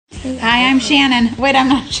Hi, I'm Shannon. Wait, I'm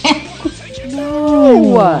not Shannon.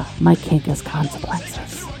 No. My kink has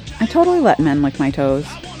consequences. I totally let men lick my toes.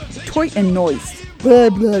 Toy and noise. Blah,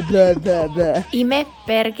 blah, blah, blah, blah. Ime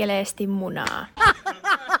perkeleesti munaa.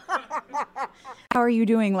 How are you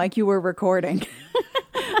doing like you were recording?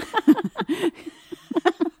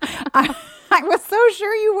 I was so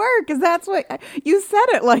sure you were, because that's what you said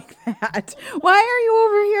it like that. Why are you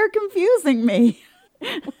over here confusing me?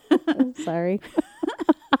 Sorry.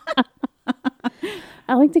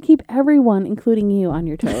 I like to keep everyone, including you, on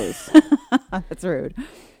your toes. That's rude.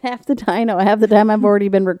 Half the time I've already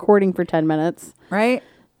been recording for 10 minutes. Right?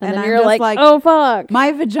 And then I'm you're just like, oh, fuck.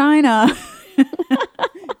 My vagina.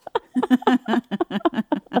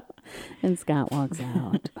 And Scott walks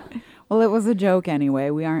out. Well, it was a joke anyway.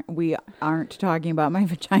 We aren't talking about my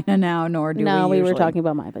vagina now, nor do we No, we were usually. talking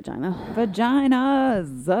about my vagina.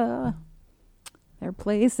 Vaginas. They're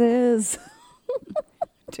places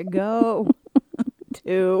to go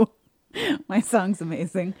to. My song's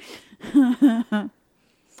amazing. The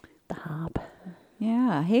hop.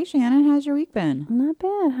 Yeah. Hey, Shannon, how's your week been? Not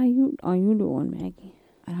bad. How you doing, Maggie?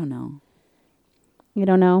 I don't know. You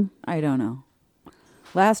don't know? I don't know.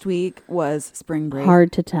 Last week was spring break.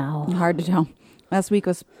 Hard to tell. Hard to tell. Last week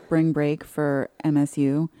was spring break for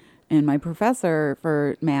MSU, and my professor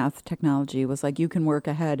for math technology was like, you can work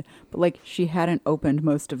ahead. But like, she hadn't opened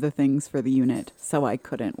most of the things for the unit, so I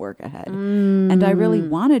couldn't work ahead. And I really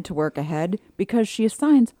wanted to work ahead because she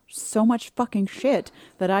assigns so much fucking shit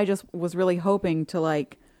that I just was really hoping to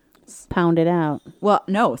like, Pound it out. well,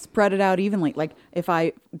 no, spread it out evenly. Like if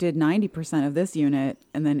I did 90% of this unit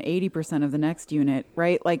and then 80% of the next unit,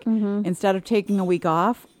 right? Like instead of taking a week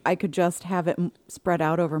off, I could just have it spread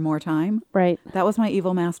out over more time. Right. That was my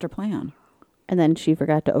evil master plan. And then she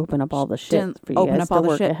forgot to open up all the shit Didn't for you open guys up to all the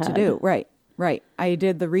work shit ahead. to do. Right. I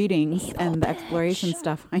did the readings Evil and the exploration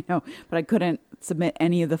stuff. I know, but I couldn't submit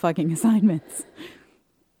any of the fucking assignments.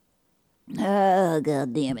 Oh,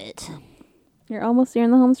 God damn it. You're almost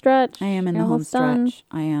in the home stretch. I am in You're the home almost done. stretch.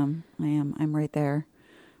 I am. I'm right there.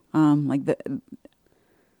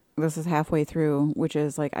 This is halfway through, which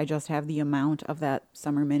is like I just have the amount of that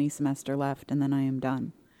summer mini semester left, and then I am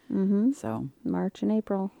done. Mm-hmm. So March and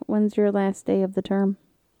April. When's your last day of the term?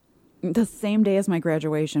 the same day as my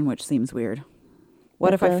graduation, which seems weird.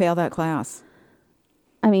 What if I fail that class?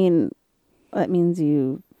 I mean, that means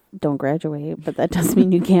you don't graduate, but that doesn't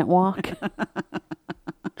mean you can't walk.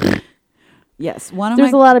 Yes, one of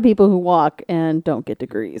There's my. a lot of people who walk and don't get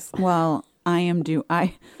degrees. Well, I am due.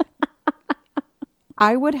 I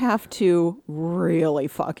would have to really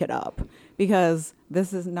fuck it up because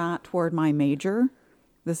this is not toward my major.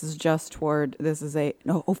 This is just toward. This is a.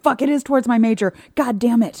 Oh fuck! It is towards my major. God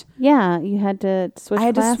damn it! Yeah, you had to switch I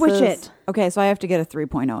had classes. to switch it. Okay, so I have to get a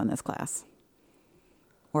 3.0 in this class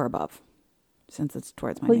or above, since it's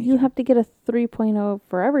towards my Well, major. you have to get a 3.0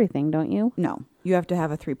 for everything, don't you? No, you have to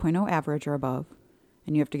have a 3.0 average or above,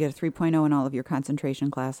 and you have to get a 3.0 in all of your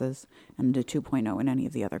concentration classes and a 2.0 in any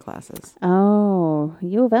of the other classes. Oh,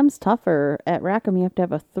 U of M's tougher. At Rackham, you have to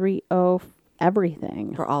have a 3.0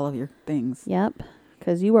 everything. For all of your things. Yep,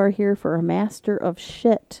 because you are here for a master of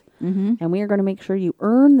shit. Mm-hmm. And we are going to make sure you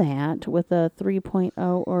earn that with a 3.0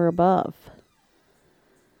 or above.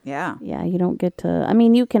 Yeah. Yeah, you don't get to... I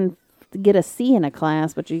mean, you can get a C in a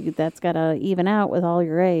class, but that's got to even out with all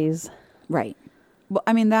your A's. Right. Well,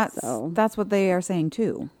 I mean, that's what they are saying,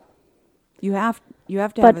 too. You have to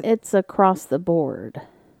have But it's across the board.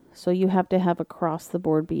 So you have to have across the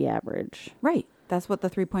board be average. Right. That's what the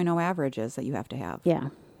 3.0 average is that you have to have. Yeah.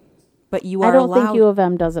 But you are I don't allowed... think U of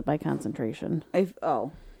M does it by concentration.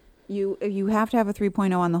 You have to have a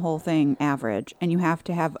 3.0 on the whole thing average, and you have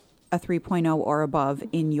to have a 3.0 or above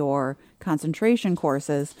in your concentration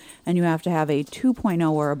courses, and you have to have a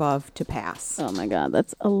 2.0 or above to pass. Oh my God,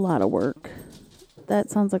 that's a lot of work. That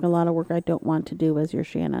sounds like a lot of work I don't want to do as your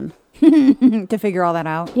Shannon. To figure all that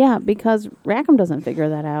out? Yeah, because Rackham doesn't figure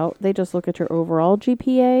that out. They just look at your overall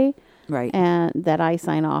GPA. Right. And that I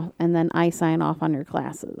sign off, and then I sign off on your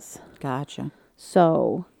classes. Gotcha.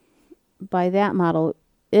 So by that model,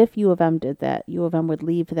 if U of M did that, U of M would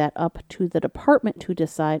leave that up to the department to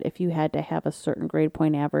decide if you had to have a certain grade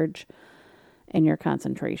point average in your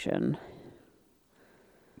concentration.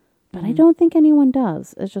 But I don't think anyone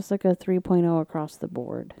does. It's just like a 3.0 across the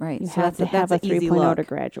board. Right. You So have to have a that's an easy 3.0 look. to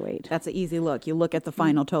graduate. That's an easy look. You look at the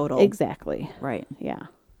final total. Exactly. Right. Yeah.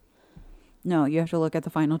 No, you have to look at the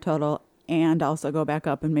final total and also go back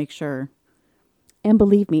up and make sure. And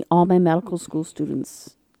believe me, all my medical school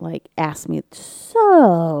students like ask me,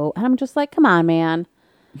 so, and I'm just like, come on, man.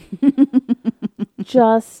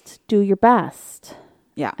 Just do your best.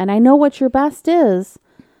 Yeah. And I know what your best is.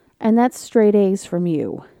 And that's straight A's from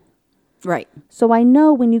you. Right. So I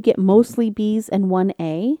know when you get mostly B's and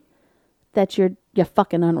 1A, that you're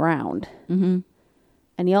fucking unround. Mm-hmm.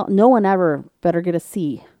 And no one ever better get a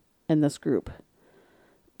C in this group.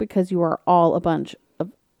 Because you are all a bunch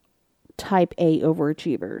of type A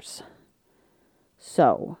overachievers.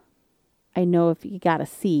 So, I know if you got a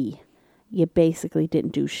C, you basically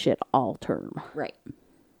didn't do shit all term. Right.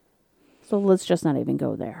 So let's just not even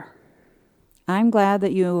go there. I'm glad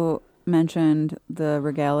that you mentioned the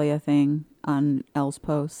regalia thing on Elle's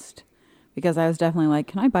post, because I was definitely like,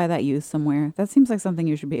 can I buy that used somewhere? That seems like something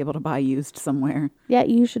you should be able to buy used somewhere. Yeah,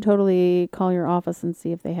 you should totally call your office and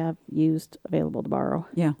see if they have used available to borrow.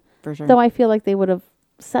 Yeah, for sure. Though I feel like they would have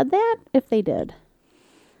said that if they did.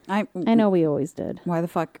 I know we always did. Why the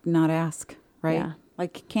fuck not ask, right? Yeah.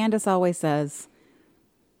 Like Candace always says,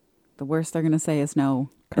 the worst they're going to say is no.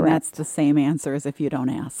 Correct. And that's the same answer as if you don't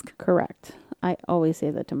ask. Correct. I always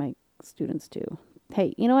say that to my students too.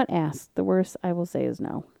 Hey, you know what? Ask. The worst I will say is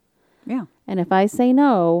no. Yeah. And if I say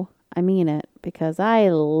no, I mean it, because I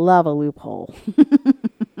love a loophole.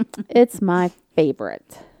 It's my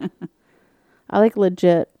favorite. I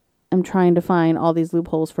legit am trying to find all these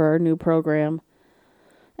loopholes for our new program.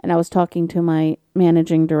 And I was talking to my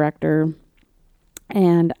managing director,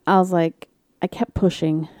 and I was like, I kept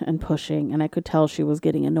pushing and pushing, and I could tell she was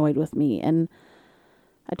getting annoyed with me. And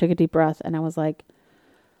I took a deep breath, and I was like,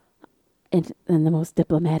 in the most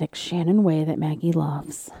diplomatic Shannon way that Maggie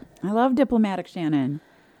loves. I love diplomatic Shannon.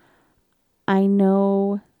 I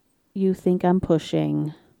know you think I'm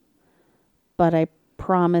pushing, but I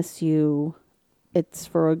promise you it's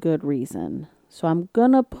for a good reason. So I'm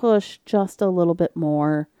going to push just a little bit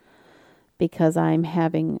more, because I'm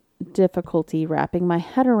having difficulty wrapping my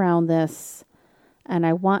head around this. And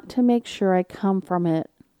I want to make sure I come from it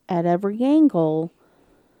at every angle,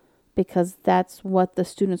 because that's what the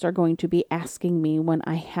students are going to be asking me when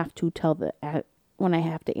I have to when I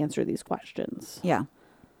have to answer these questions. Yeah.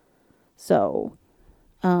 So,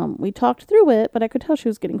 we talked through it, but I could tell she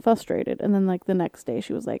was getting frustrated. And then the next day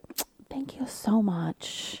she was like, thank you so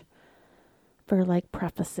much for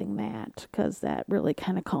prefacing that, because that really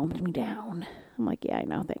kind of calmed me down. I'm like, yeah, I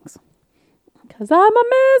know, thanks. Because I'm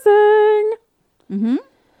amazing. Mm-hmm.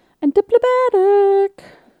 And diplomatic.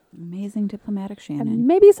 Amazing diplomatic Shannon. And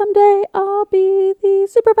maybe someday I'll be the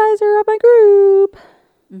supervisor of my group.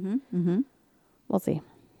 Mm-hmm. Mm-hmm. We'll see.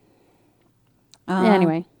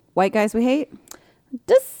 Anyway. White guys we hate?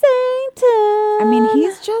 DeSantis. I mean,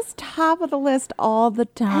 he's just top of the list all the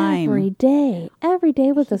time. Every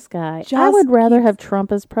day with this guy. I Just would rather have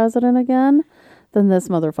Trump as president again than this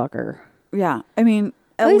motherfucker. Yeah. I mean,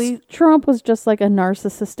 At least Trump was just like a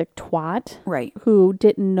narcissistic twat. Right. Who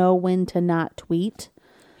didn't know when to not tweet.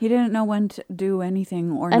 He didn't know when to do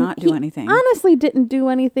anything or And not do anything. Honestly didn't do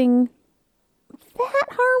anything that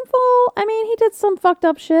harmful. I mean, he did some fucked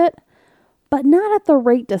up shit, but not at the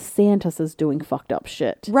rate DeSantis is doing fucked up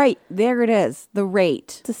shit. Right. There it is. The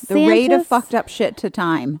rate. DeSantis the rate of fucked up shit to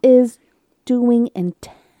time. Is doing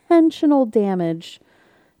intentional damage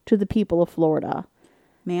to the people of Florida.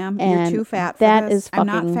 Ma'am, And you're too fat for that this. is I'm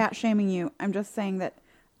not fucking- fat shaming you. I'm just saying that.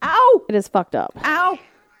 Ow! It is fucked up. Ow!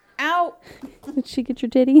 Ow! Did she get your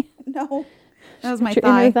titty? No. That was my Your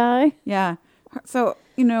inner thigh. thigh? Yeah. So,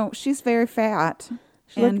 she's very fat.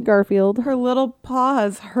 She looked Garfield. Her little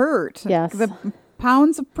paws hurt. Yes. The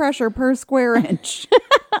pounds of pressure per square inch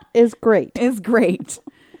Is great. is great.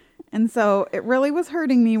 And so it really was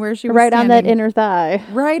hurting me where she was Right on that standing. inner thigh.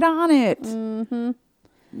 Right on it. Mm-hmm.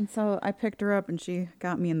 And so I picked her up and she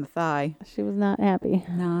got me in the thigh. She was not happy.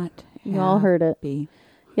 Not Y'all heard it. happy.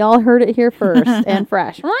 Y'all heard it here first and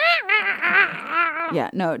fresh. Yeah,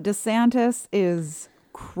 no, DeSantis is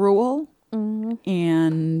cruel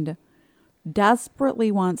and desperately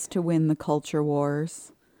wants to win the culture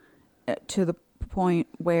wars to the point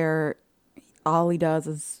where all he does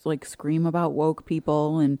is scream about woke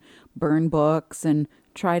people and burn books and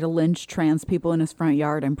try to lynch trans people in his front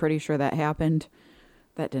yard. I'm pretty sure that happened.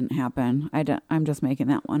 That didn't happen. I'm just making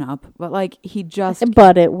that one up. But he just...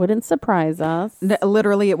 But it wouldn't surprise us.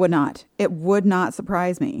 Literally, it would not. It would not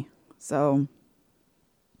surprise me. So...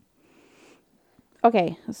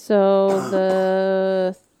 Okay, so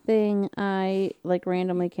the thing I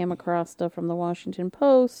randomly came across stuff from the Washington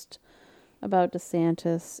Post about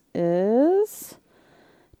DeSantis is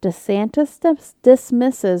DeSantis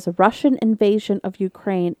dismisses Russian invasion of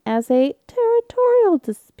Ukraine as a territorial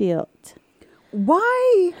dispute.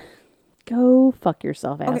 Why? Go fuck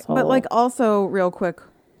yourself, asshole. But also real quick,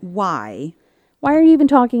 why? Why are you even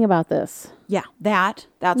talking about this? Yeah, that's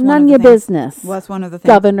None one of of your the things. business. Was one of the things.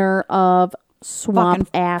 Governor of swamp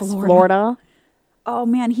ass Florida. Florida. oh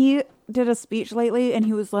man, he did a speech lately and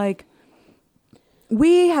he was like,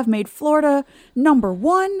 we have made Florida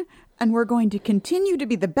 #1 and we're going to continue to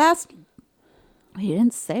be the best. He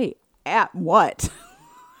didn't say at what.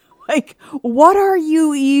 Like, what are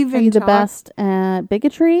you even Are you the best at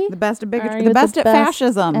bigotry? The best at Are bigotry. you The best at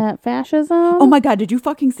fascism. At fascism? Oh my God, did you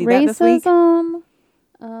fucking see that this week? Racism.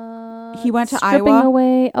 He went to stripping Iowa.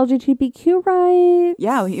 away LGBTQ rights.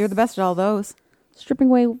 Yeah, you're the best at all those. Stripping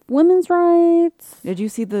away women's rights. Did you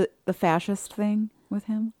see the fascist thing with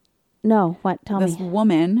him? No, what? Tell This me.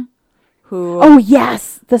 woman who Oh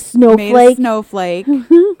yes, the made a snowflake. snowflake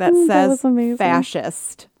that That says was amazing.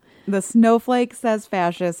 fascist. The snowflake says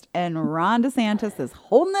fascist, and Ron DeSantis is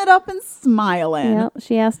holding it up and smiling. Yep,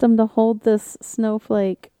 she asked him to hold this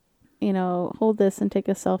snowflake, hold this and take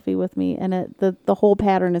a selfie with me, and the whole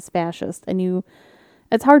pattern is fascist, and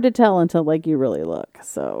it's hard to tell until like you really look.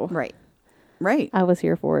 So Right. I was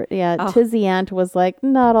here for it. Yeah, Oh. Tizzy Ant was like,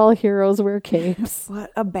 not all heroes wear capes.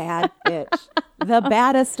 What a bad bitch. The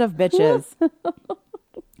baddest of bitches.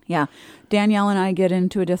 Yeah. Danielle and I get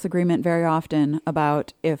into a disagreement very often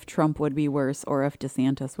about if Trump would be worse or if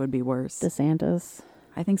DeSantis would be worse. DeSantis.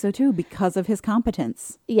 I think so too, because of his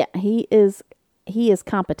competence. Yeah, he is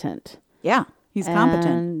competent. Yeah, he's competent.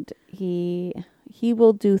 And he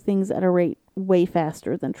will do things at a rate way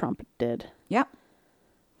faster than Trump did. Yep.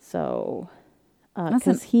 So, Listen.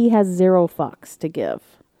 because he has zero fucks to give.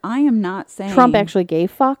 I am not saying Trump actually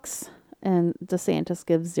gave fucks, and DeSantis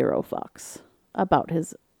gives zero fucks about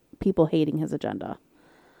his people hating his agenda.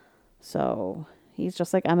 So he's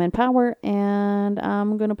just like, I'm in power, and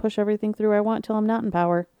I'm going to push everything through I want till I'm not in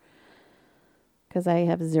power. Because I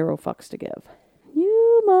have zero fucks to give.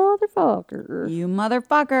 You motherfucker. You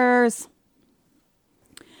motherfuckers.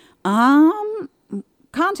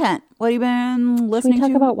 Content. What have you been Should listening we talk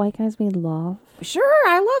to? about white guys we love? Sure,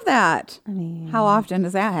 I love that. I mean, How often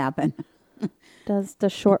does that happen? does the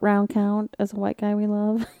short round count as a white guy we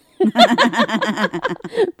love?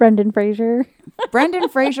 Brendan Fraser. Brendan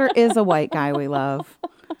Fraser is a white guy we love.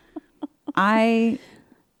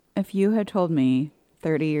 If you had told me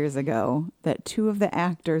 30 years ago that two of the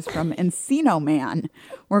actors from Encino Man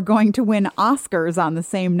were going to win Oscars on the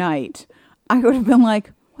same night, I would have been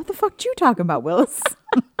like, what the fuck you talking about, Willis?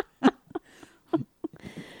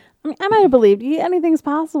 I might have believed you. Anything's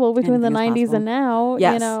possible between Anything the is 90s possible. and now,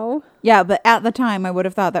 Yes. Yeah, but at the time, I would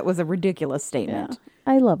have thought that was a ridiculous Yeah. statement.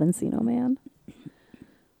 I love Encino Man.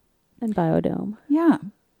 And Biodome. Yeah.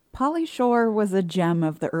 Pauly Shore was a gem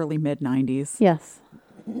of the early mid-90s Yes.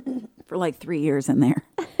 for like 3 years in there.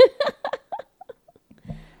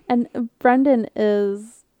 And Brendan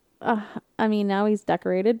is, now he's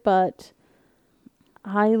decorated, but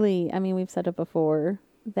we've said it before,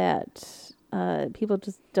 that people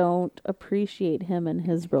just don't appreciate him and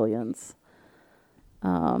his brilliance.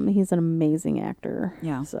 He's an amazing actor.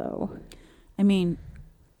 Yeah. So, I mean,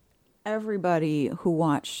 everybody who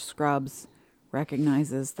watched Scrubs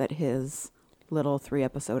recognizes that his little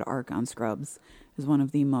 3-episode arc on Scrubs is one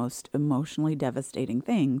of the most emotionally devastating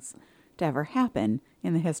things to ever happen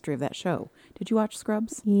in the history of that show. Did you watch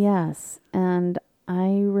Scrubs? yes. And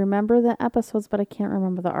I remember the episodes, but I can't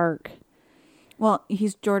remember the arc. Well,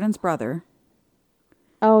 he's Jordan's brother,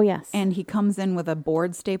 Oh, yes. and he comes in with a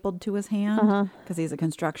board stapled to his hand because he's a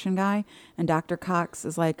construction guy, and Dr. Cox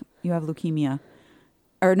is like, you have leukemia.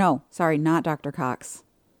 Or no, sorry, not Dr. Cox.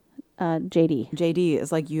 JD. JD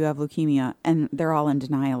is like, you have leukemia, and they're all in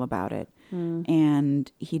denial about it. And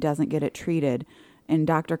he doesn't get it treated. And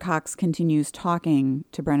Dr. Cox continues talking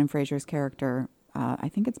to Brendan Fraser's character. I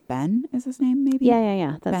think it's Ben is his name, maybe?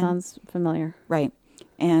 Yeah. That Ben. sounds familiar. Right.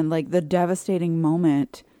 And like the devastating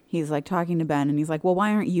moment, he's like talking to Ben and he's like, well,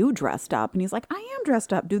 why aren't you dressed up? And he's like, I am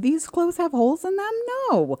dressed up. Do these clothes have holes in them?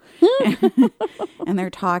 No. And they're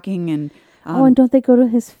talking and and don't they go to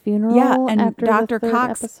his funeral? yeah, and after Dr. the third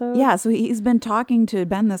Cox. episode? Yeah, so he's been talking to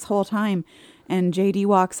Ben this whole time, and JD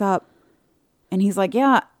walks up, and he's like,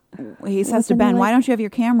 "Yeah," he says to Wasn't he Ben, like- "Why don't you have your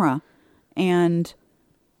camera?" And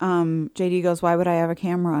JD goes, "Why would I have a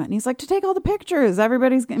camera?" And he's like, "To take all the pictures.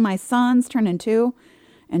 My son's turning 2."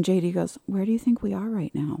 And JD goes, "Where do you think we are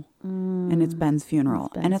right now?" And it's Ben's funeral,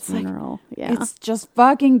 and Ben's it's funeral. like, Yeah. it's just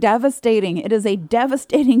fucking devastating. It is a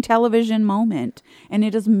devastating television moment, and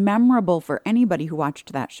it is memorable for anybody who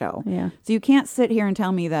watched that show. Yeah. So you can't sit here and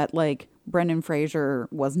tell me that like Brendan Fraser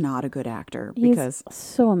was not a good actor He's because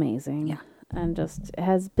so amazing. Yeah. And just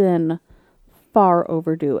has been far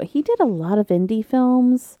overdue. He did a lot of indie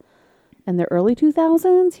films in the early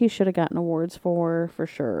 2000s. He should have gotten awards for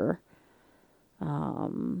sure. I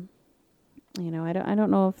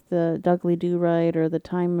don't know if the Dudley Do Right or the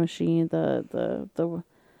Time Machine, the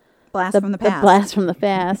blast from the past. The blast from the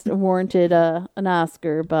past warranted an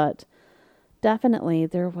Oscar, but definitely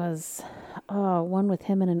there was one with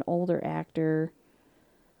him and an older actor.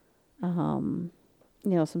 Some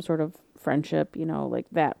sort of friendship, like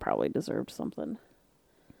that probably deserved something.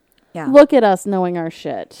 Yeah. Look at us knowing our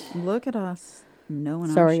shit. Look at us knowing our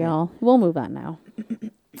shit. Sorry, y'all. We'll move on now.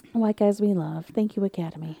 White Guys We Love. Thank you,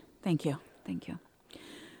 Academy. Thank you. Thank you.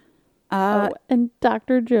 And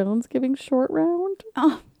Dr. Jones giving Short Round.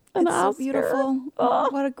 Oh, an it's so Oscar. beautiful. Oh,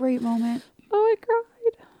 what a great moment. Oh, I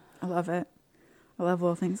cried. I love it. I love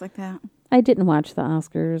little things like that. I didn't watch the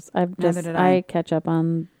Oscars. Neither did I. I catch up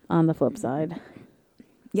on the flip side.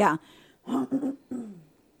 Yeah.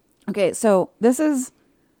 Okay, so this is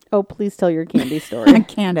Oh, please tell your candy story.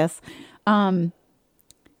 Candace.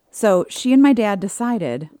 So she and my dad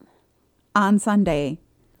decided on Sunday,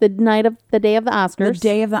 the day of the Oscars. the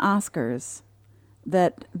day of the Oscars,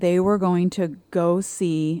 that they were going to go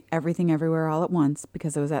see Everything Everywhere All at Once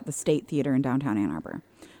because it was at the State Theater in downtown Ann Arbor.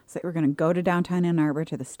 So they were going to go to downtown Ann Arbor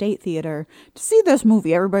to the State Theater to see this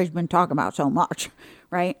movie everybody's been talking about so much,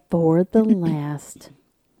 right? For the last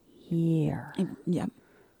year. Yeah.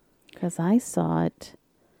 Because I saw it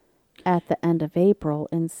at the end of April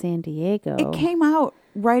in San Diego. It came out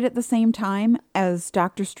right at the same time as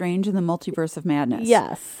Doctor Strange and the Multiverse of Madness.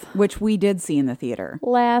 Yes. Which we did see in the theater.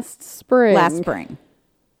 Last spring. Last spring.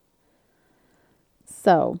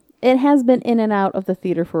 So it has been in and out of the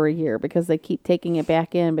theater for a year because they keep taking it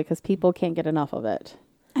back in because people can't get enough of it.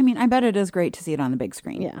 I mean, I bet it is great to see it on the big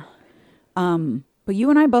screen. Yeah. But you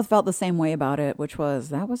and I both felt the same way about it, which was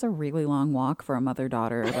that was a really long walk for a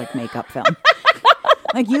mother-daughter like makeup film.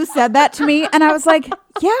 Like you said that to me and I was like,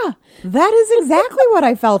 yeah, that is exactly what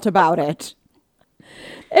I felt about it.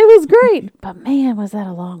 It was great. But man, was that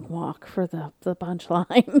a long walk for the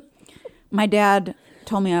punchline. My dad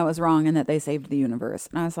told me I was wrong and that they saved the universe.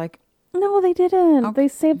 And I was like, No, they didn't. Okay. They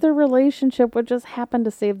saved their relationship, which just happened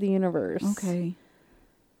to save the universe. okay.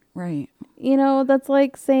 Right. That's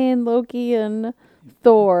like saying Loki and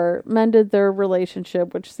Thor mended their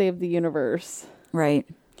relationship, which saved the universe. Right.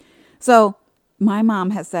 So my mom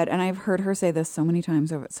has said, and I've heard her say this so many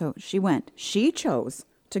times over. So she chose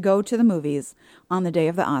to go to the movies on the day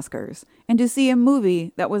of the Oscars and to see a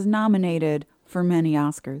movie that was nominated for many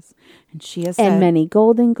Oscars. And she has said, And many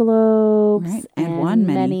Golden Globes. Right, and won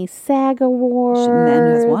many. SAG Awards. And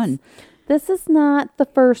then has won. This is not the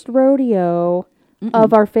first rodeo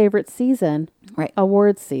of our favorite season. Right.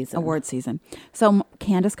 Awards season. Award season. So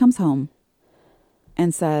Candace comes home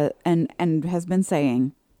and said, and has been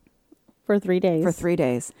saying For 3 days. for 3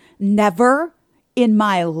 days, never in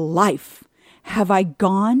my life have I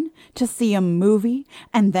gone to see a movie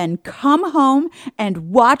and then come home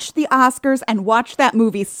and watch the Oscars and watch that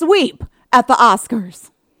movie sweep at the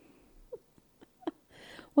Oscars.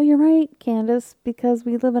 Well, you're right, Candace, because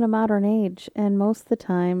we live in a modern age, and most of the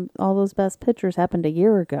time, all those best pictures happened a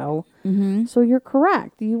year ago. Mm-hmm. So you're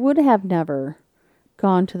correct. You would have never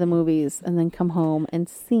gone to the movies and then come home and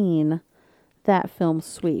seen that film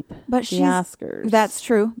sweep But the Oscars. That's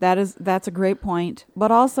true. That's a great point. But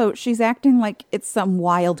also, she's acting like it's some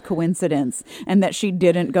wild coincidence and that she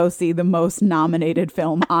didn't go see the most nominated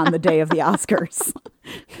film on the day of the Oscars.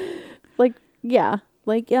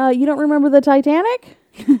 You don't remember the Titanic?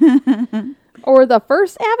 Or the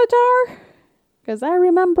first Avatar? Because I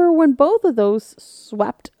remember when both of those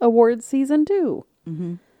swept awards season 2.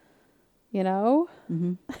 Mm-hmm.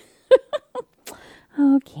 Mm-hmm.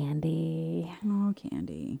 Oh, Candy. Oh,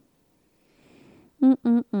 Candy.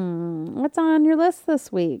 What's on your list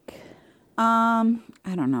this week? I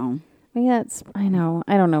don't know. I know.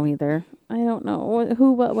 I don't know either. I don't know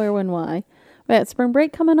who, what, where, when, why. We got spring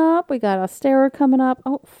break coming up. We got Ostera coming up.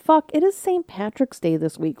 Oh, fuck. It is St. Patrick's Day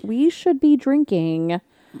this week. We should be drinking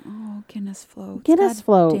Oh, Guinness floats. Guinness God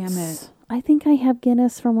floats. Damn it. I think I have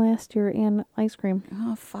Guinness from last year and ice cream.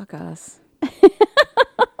 Oh, fuck us.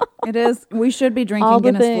 It is. We should be drinking All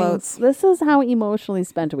the Guinness things. floats. This is how emotionally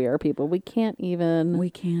spent we are, people. We can't even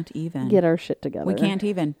get our shit together. We can't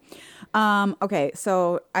even. Okay,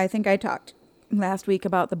 so I think I talked last week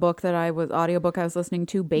about the book audiobook I was listening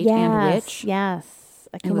to, Bait and Witch. Yes.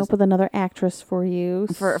 I came up with another actress for you.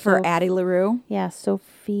 For Addie LaRue. Yeah,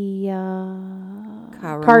 Sophia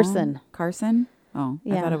Carson. Carson? Oh, I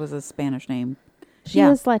Yeah. thought it was a Spanish name. She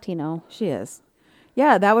is Latino. She is.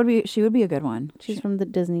 Yeah, she would be a good one. She's from the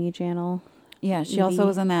Disney Channel. Yeah, she also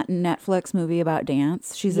was in that Netflix movie about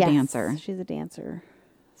dance. She's a dancer. She's a dancer.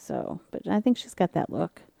 So, but I think she's got that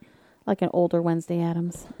look. Like an older Wednesday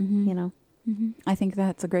Addams, Mm-hmm. I think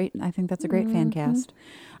that's a great fan cast.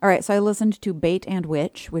 All right, so I listened to Bait and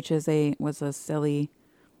Witch, which was a silly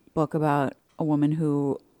book about a woman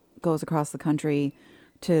who goes across the country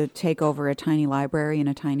to take over a tiny library in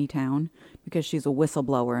a tiny town because she's a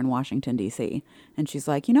whistleblower in Washington, D.C. And she's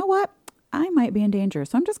like, you know what? I might be in danger,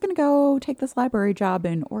 so I'm just going to go take this library job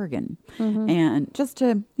in Oregon. And just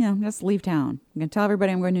to, just leave town. I'm going to tell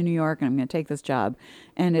everybody I'm going to New York and I'm going to take this job.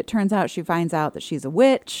 And it turns out she finds out that she's a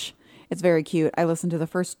witch. It's very cute. I listened to the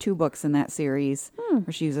first 2 books in that series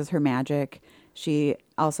where she uses her magic. She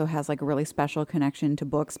also has like a really special connection to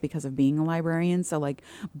books because of being a librarian. So like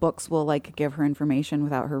books will like give her information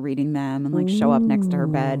without her reading them and like show up next to her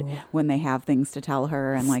bed when they have things to tell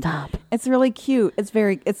her. And like, it's really cute.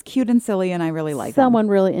 It's cute and silly. And I really like Someone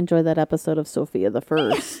really enjoyed that episode of Sophia the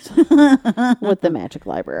First with the magic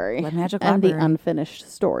library. The magic and library. the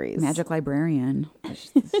unfinished stories. Magic librarian.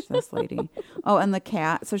 This lady. Oh, and the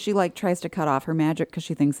cat. So she like tries to cut off her magic because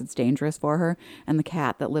she thinks it's dangerous for her. And the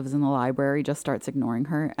cat that lives in the library just starts ignoring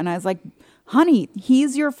her. And I was like, honey,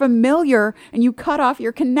 he's your familiar and you cut off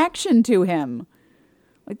your connection to him.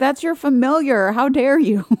 Like, that's your familiar. How dare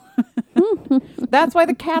you? That's why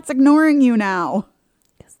the cat's ignoring you now.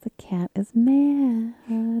 Because the cat is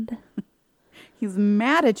mad. He's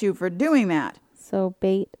mad at you for doing that. So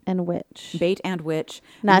bait and witch. Bait and witch.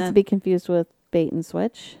 Not to be confused with bait and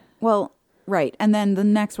switch. Well, right. And then the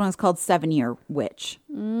next one is called 7-Year Witch.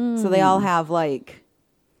 So they all have like...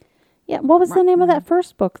 Yeah, what was the name of that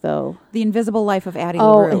first book, though? The Invisible Life of Addie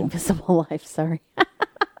Oh, LaRue. Invisible Life, sorry.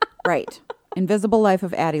 Right. Invisible Life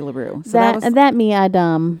of Addie LaRue. So that was...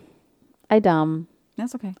 I dumb.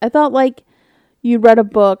 That's okay. I thought like you read a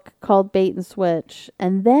book called Bait and Switch,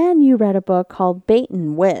 and then you read a book called Bait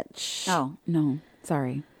and Witch. Oh, no.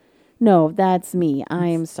 Sorry. No, that's me. I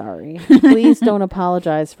am sorry. Please don't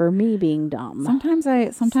apologize for me being dumb. Sometimes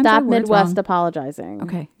Stop I Midwest wrong. apologizing.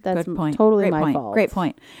 Okay, that's good point. Totally Great my point. fault. Great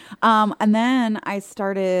point. And then I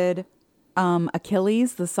started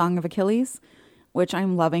Achilles, the Song of Achilles, which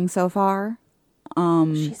I'm loving so far.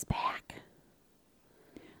 She's back.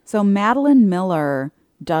 So Madeline Miller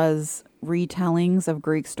does retellings of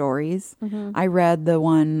Greek stories. I read the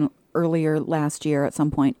one earlier last year at some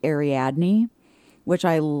point, Ariadne, which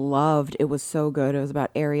I loved. It was so good. It was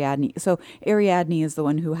about Ariadne. So Ariadne is the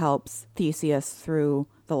one who helps Theseus through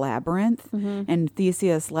the labyrinth. And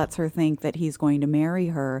Theseus lets her think that he's going to marry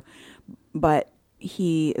her. But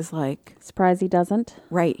he is like... Surprised he doesn't?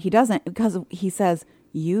 Right. He doesn't, because he says,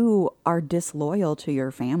 you are disloyal to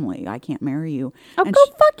your family. I can't marry you. Oh, and go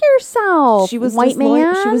fuck yourself, she was white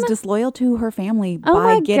man. She was disloyal to her family Oh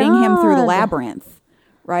by my getting him through the God. labyrinth.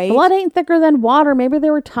 Right? Blood ain't thicker than water. Maybe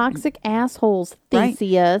they were toxic assholes,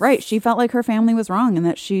 Theseus. Right. She felt like her family was wrong and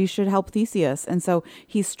that she should help Theseus. And so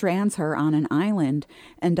he strands her on an island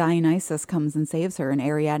and Dionysus comes and saves her and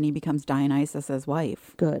Ariadne becomes Dionysus's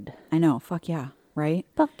wife. Good. I know. Fuck yeah. Right?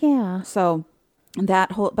 Fuck yeah. So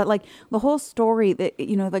that whole, but like the whole story that,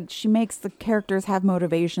 like she makes the characters have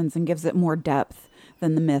motivations and gives it more depth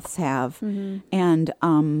than the myths have. And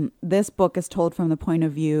this book is told from the point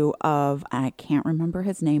of view of, I can't remember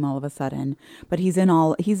his name all of a sudden, but he's in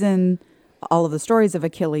all of the stories of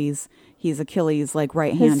Achilles. He's Achilles' like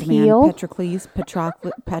right hand man, heel?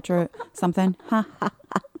 Petra something.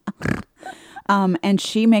 And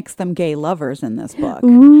she makes them gay lovers in this book.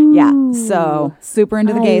 Ooh. Yeah, so super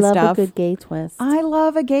into the gay I love stuff. a good gay twist. I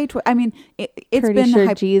love a gay twist. I mean, it's Pretty been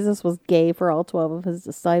sure Jesus was gay for all 12 of his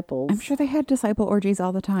disciples. I'm sure they had disciple orgies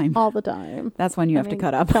all the time. All the time. That's when you have to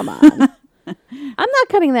cut up. Come on. I'm not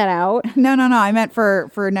cutting that out. No. I meant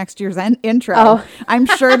for next year's intro. Oh. I'm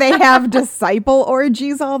sure they have disciple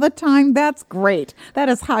orgies all the time. That's great. That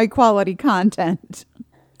is high quality content.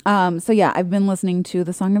 So yeah, I've been listening to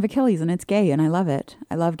the Song of Achilles and it's gay and I love it.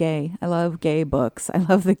 I love gay. I love gay books. I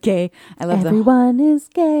love the gay. I love Everyone is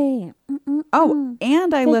gay. Oh,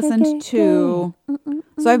 and I listened to...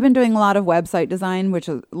 So I've been doing a lot of website design, which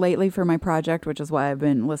is lately for my project, which is why I've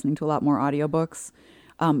been listening to a lot more audiobooks.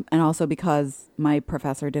 And also because my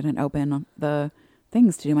professor didn't open the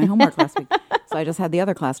things to do my homework last week. So I just had the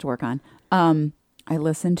other class to work on. I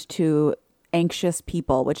listened to Anxious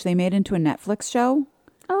People, which they made into a Netflix show.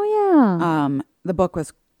 Oh, yeah. The book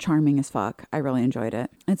was charming as fuck. I really enjoyed it.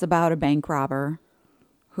 It's about a bank robber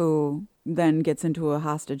who then gets into a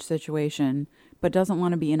hostage situation, but doesn't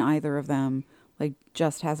want to be in either of them. Like,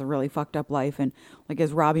 just has a really fucked up life and like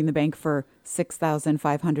is robbing the bank for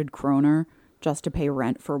 6,500 kroner just to pay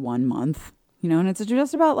rent for 1 month. And it's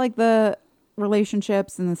just about like the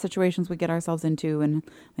relationships and the situations we get ourselves into and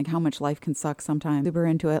like how much life can suck sometimes. Super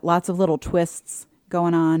into it. Lots of little twists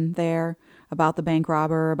going on there about the bank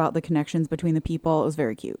robber, about the connections between the people. It was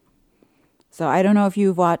very cute. So I don't know if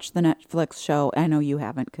you've watched the Netflix show. I know you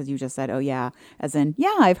haven't because you just said, oh, yeah. As in,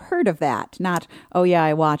 yeah, I've heard of that. Not, oh, yeah,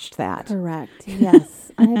 I watched that. Correct.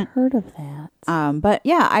 Yes, I've heard of that. But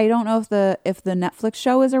yeah, I don't know if the Netflix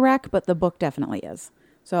show is a wreck, but the book definitely is.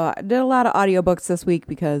 So I did a lot of audiobooks this week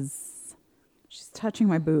because she's touching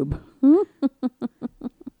my boob.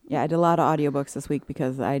 Yeah, I did a lot of audiobooks this week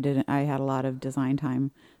because I had a lot of design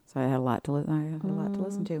time. So I had a lot to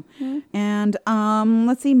listen to. And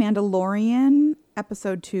let's see, Mandalorian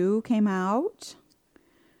episode 2 came out.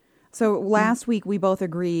 So last week we both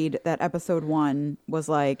agreed that episode 1 was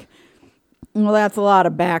like, well, that's a lot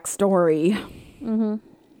of backstory. Mm-hmm.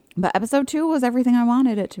 But episode 2 was everything I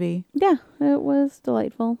wanted it to be. Yeah, it was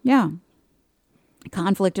delightful. Yeah.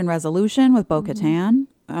 Conflict and resolution with Bo-Katan.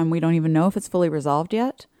 We don't even know if it's fully resolved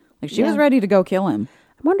yet. Like, she was ready to go kill him.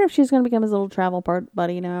 I wonder if she's going to become his little travel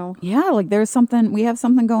buddy now. Yeah, like we have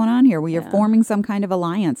something going on here. We are forming some kind of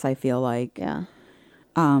alliance, I feel like. Yeah.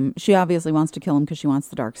 She obviously wants to kill him because she wants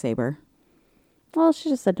the Darksaber. Well,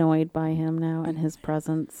 she's just annoyed by him now and his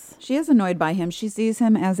presence. She is annoyed by him. She sees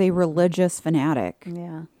him as a religious fanatic.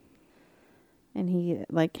 Yeah. And he,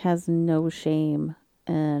 like, has no shame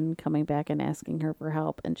in coming back and asking her for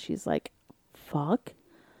help. And she's like, fuck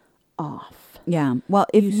off. Yeah. Well,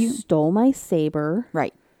 if you stole my saber.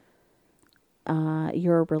 Right.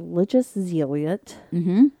 You're a religious zealot.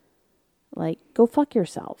 Mm-hmm. Like, go fuck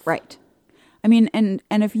yourself. Right. I mean, and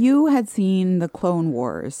if you had seen the Clone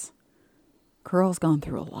Wars, Curl's gone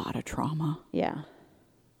through a lot of trauma. Yeah.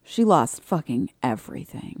 She lost fucking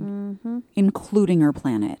everything, including her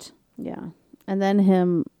planet. Yeah. And then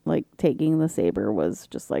him, like, taking the saber was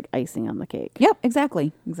just, like, icing on the cake. Yep,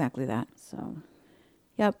 exactly. Exactly that. So.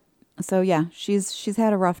 Yep. So, yeah, she's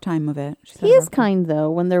had a rough time of it. He is kind,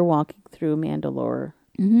 though, when they're walking through Mandalore.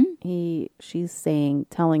 Mm-hmm. She's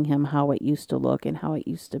telling him how it used to look and how it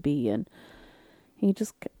used to be. And he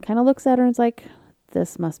just kind of looks at her and is like,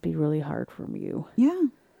 this must be really hard for you. Yeah.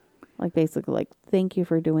 Like, basically, like, thank you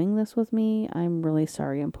for doing this with me. I'm really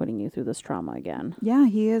sorry I'm putting you through this trauma again. Yeah,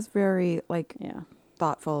 he is very, like,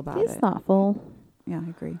 thoughtful about it. He's thoughtful. Yeah, I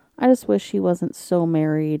agree. I just wish he wasn't so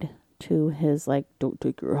married to his, like, don't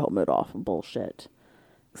take your helmet off bullshit.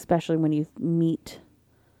 Especially when you meet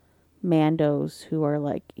Mandos who are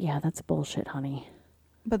like, yeah, that's bullshit, honey.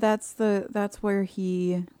 But that's where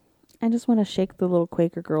he... I just want to shake the little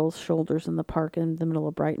Quaker girl's shoulders in the park in the middle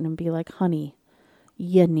of Brighton and be like, honey,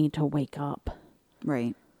 you need to wake up.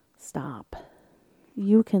 Right. Stop.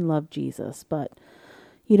 You can love Jesus, but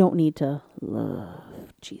you don't need to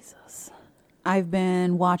love Jesus. I've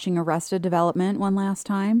been watching Arrested Development one last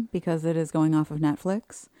time because it is going off of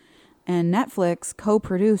Netflix. And Netflix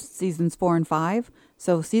co-produced seasons 4 and 5.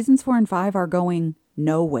 So seasons 4 and 5 are going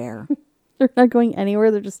nowhere. They're not going anywhere.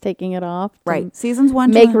 They're just taking it off. Right. Seasons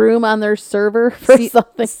 1, 2, make room on their server for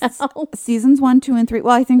something else. Seasons 1, 2, and 3.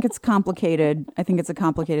 Well, I think it's complicated. I think it's a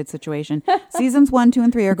complicated situation. Seasons 1, 2,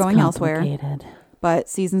 and 3 are going elsewhere. But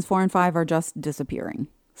seasons 4 and 5 are just disappearing.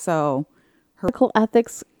 So ethical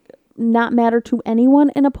ethics not matter to anyone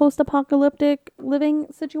in a post-apocalyptic living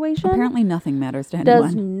situation? Apparently nothing matters to anyone.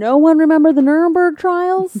 Does no one remember the Nuremberg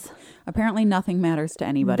trials? Apparently nothing matters to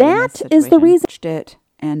anybody. That is the reason. It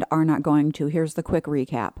and are not going to. Here's the quick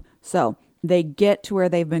recap. So they get to where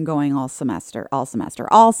they've been going all season,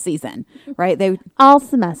 right? All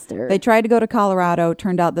semester. They tried to go to Colorado.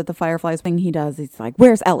 Turned out that the Fireflies thing he does, he's like,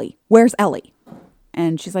 where's Ellie? Where's Ellie?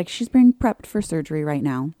 And she's like, she's being prepped for surgery right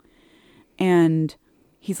now. And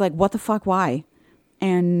he's like, what the fuck? Why?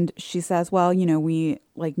 And she says, well, you know, we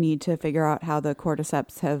like need to figure out how the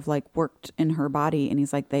cordyceps have like worked in her body. And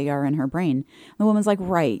he's like, they are in her brain. And the woman's like,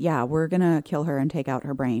 right. Yeah, we're going to kill her and take out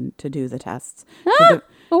her brain to do the tests.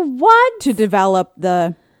 What? To develop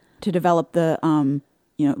the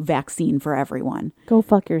vaccine for everyone. Go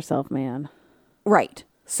fuck yourself, man. Right.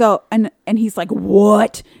 So, and he's like,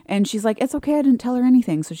 what? And she's like, it's okay. I didn't tell her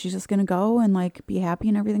anything. So she's just going to go and like be happy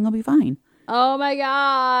and everything will be fine. Oh my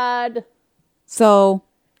God. So,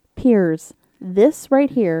 peers, this right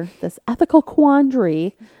here, this ethical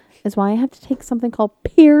quandary is why I have to take something called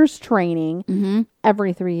peers training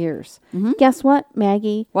every 3 years. Mm-hmm. Guess what,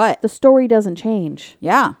 Maggie? What? The story doesn't change.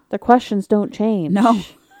 Yeah. The questions don't change. No.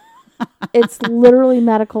 It's literally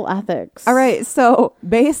medical ethics. All right. So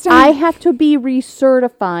based on... I have to be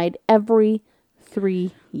recertified every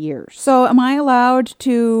 3 years. So am I allowed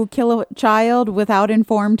to kill a child without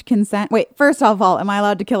informed consent? Wait, first of all, am I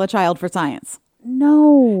allowed to kill a child for science?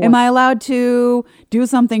 No. Am I allowed to do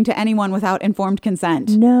something to anyone without informed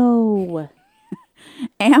consent? No.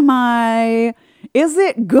 Is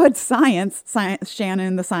it good science,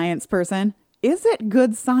 Shannon, the science person? Is it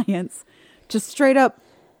good science to straight up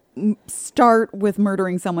start with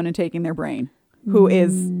murdering someone and taking their brain who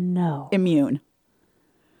is No. immune.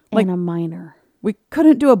 And a minor. We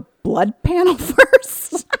couldn't do a blood panel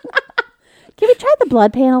first. Can we try the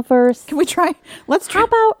blood panel first? Can we try? Let's try.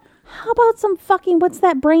 How about some fucking, what's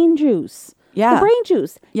that, brain juice? Yeah. The brain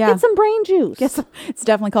juice. Yeah. Get some brain juice. It's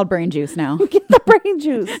definitely called brain juice now. Get the brain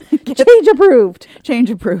juice. Change approved. Change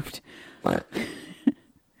approved.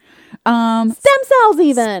 Stem cells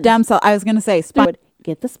even. Stem cell. I was going to say Fluid.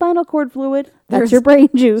 Get the spinal cord fluid. That's There's your brain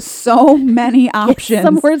juice. so many options.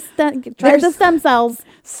 Try the stem cells.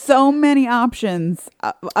 So many options.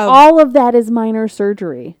 All of that is minor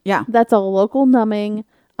surgery. Yeah. That's a local numbing,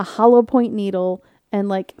 a hollow point needle, and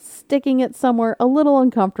like sticking it somewhere a little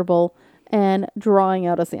uncomfortable and drawing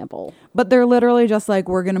out a sample. But they're literally just like,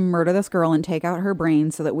 we're going to murder this girl and take out her brain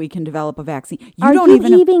so that we can develop a vaccine. Are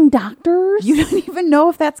you even doctors? You don't even know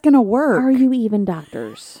if that's going to work. Are you even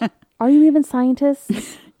doctors? Are you even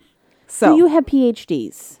scientists? So Do you have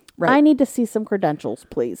PhDs? Right. I need to see some credentials,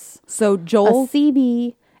 please. So A Joel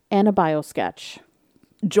CV and a biosketch.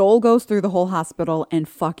 goes through the whole hospital and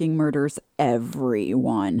fucking murders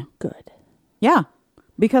everyone. Good. Yeah.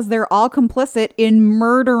 Because they're all complicit in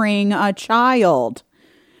murdering a child.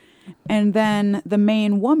 And then the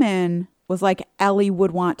main woman was like, Ellie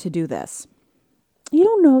would want to do this. You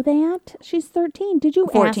don't know that. She's 13. Did you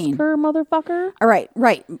 14. ask her, motherfucker? All right,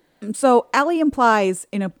 right. So Ellie implies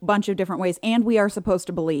in a bunch of different ways, and we are supposed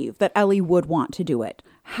to believe that Ellie would want to do it.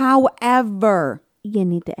 However, You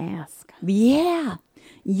need to ask. yeah,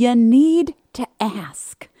 you need to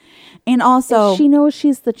ask. And also, If she knows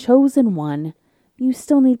she's the chosen one, you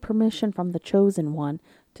still need permission from the chosen one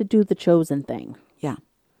to do the chosen thing. yeah,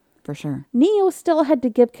 for sure. Neo still had to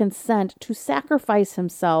give consent to sacrifice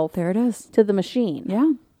himself There it is. to the machine.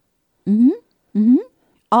 Yeah.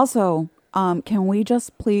 Also, can we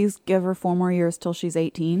just please give her 4 more years till she's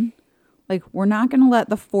 18? Like, we're not going to let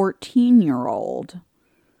the 14-year-old.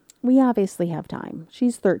 We obviously have time.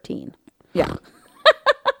 She's 13. Yeah.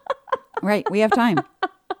 Right. We have time.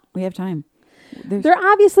 We have time. There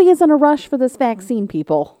obviously isn't a rush for this vaccine,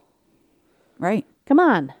 people. Right. Come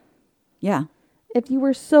on. Yeah. If you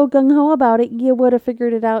were so gung-ho about it, you would have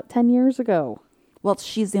figured it out 10 years ago. Well,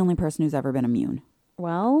 she's the only person who's ever been immune.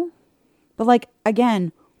 Well, But like,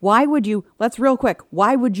 again, why would you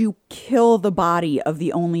kill the body of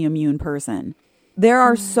the only immune person? There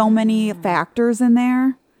are so many factors in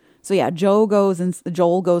there. So yeah, Joel goes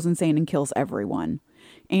insane and kills everyone.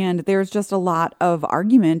 And there's just a lot of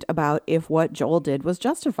argument about if what Joel did was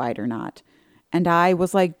justified or not. And I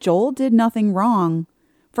was like, Joel did nothing wrong.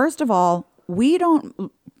 First of all,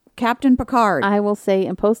 Captain Picard. I will say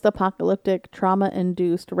in post-apocalyptic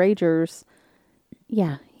trauma-induced ragers,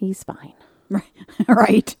 yeah, he's fine.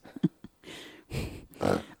 Right.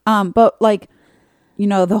 But like,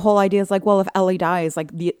 the whole idea is like, well, if Ellie dies,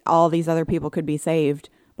 like all these other people could be saved.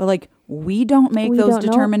 But like, we don't make those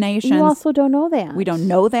determinations. You also don't know that. We don't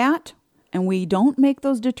know that. And we don't make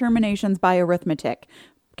those determinations by arithmetic.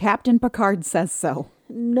 Captain Picard says so.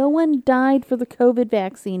 No one died for the COVID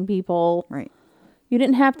vaccine, people. Right. You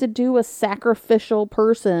didn't have to do a sacrificial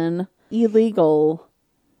person illegal.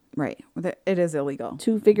 Right. It is illegal.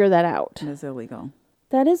 To figure that out. It is illegal.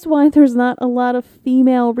 That is why there's not a lot of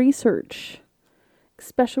female research,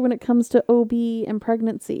 especially when it comes to OB and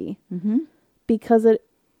pregnancy. Mm-hmm. Because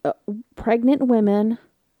pregnant women,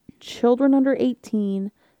 children under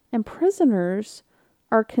 18, and prisoners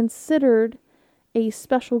are considered a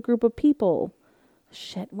special group of people.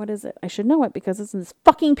 Shit, what is it? I should know it because it's in this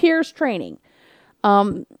fucking peers training.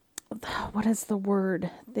 What is the word?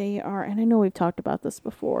 They are, and I know we've talked about this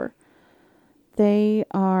before. They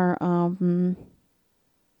are,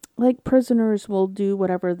 like prisoners will do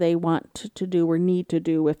whatever they want to do or need to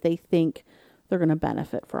do if they think they're going to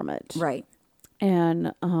benefit from it. Right.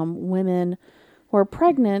 And women who are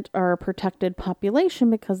pregnant are a protected population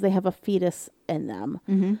because they have a fetus in them.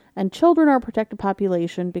 Mm-hmm. And children are a protected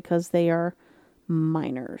population because they are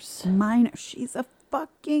minors. Minor. She's a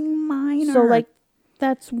fucking minor. So, like,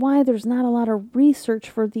 that's why there's not a lot of research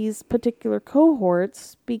for these particular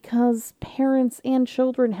cohorts because parents and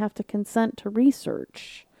children have to consent to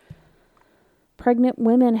research. Pregnant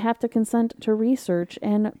women have to consent to research,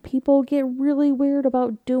 and people get really weird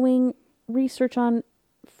about doing research on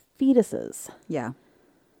fetuses. Yeah.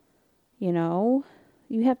 You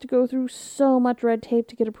have to go through so much red tape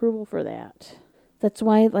to get approval for that. That's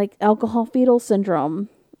why, like, alcohol fetal syndrome,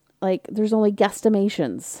 like, there's only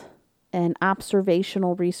guesstimations and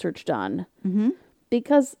observational research done. Mm-hmm.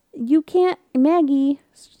 Because you can't, Maggie,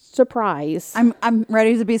 surprise. I'm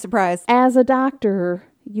ready to be surprised. As a doctor,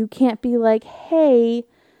 you can't be like, hey,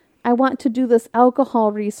 I want to do this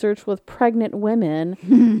alcohol research with pregnant women,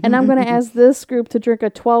 and I'm going to ask this group to drink a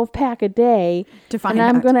 12-pack a day, To find and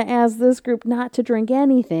I'm out. going to ask this group not to drink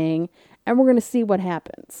anything, and we're going to see what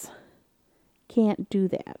happens. Can't do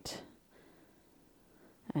that.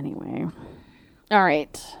 Anyway. All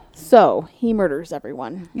right. So, he murders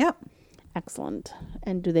everyone. Yep. Excellent.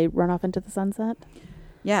 And do they run off into the sunset?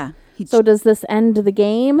 Yeah. So does this end the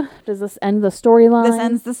game? Does this end the storyline? This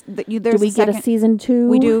ends this. There's Do we get a season 2?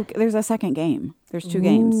 We do. There's a second game. There's 2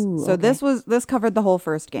 games. So okay. this covered the whole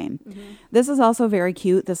first game. This is also very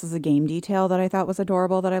cute. This is a game detail that I thought was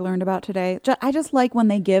adorable that I learned about today. I just like when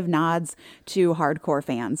they give nods to hardcore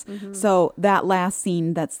fans. So that last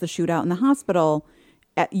scene, that's the shootout in the hospital.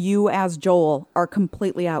 You as Joel are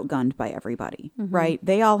completely outgunned by everybody, right?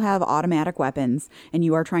 They all have automatic weapons and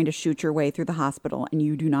you are trying to shoot your way through the hospital and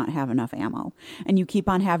you do not have enough ammo. And you keep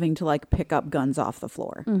on having to like pick up guns off the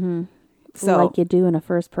floor. So like you do in a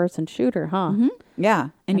first-person shooter, huh? yeah.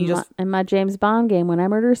 And you just, in my James Bond game, when I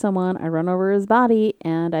murder someone, I run over his body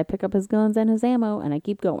and I pick up his guns and his ammo and I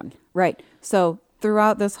keep going. right. So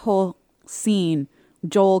throughout this whole scene,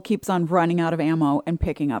 Joel keeps on running out of ammo and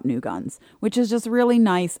picking up new guns, which is just really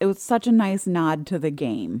nice. It was such a nice nod to the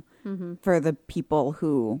game for the people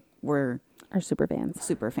who were Are super fans.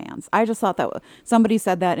 super fans. I just thought that somebody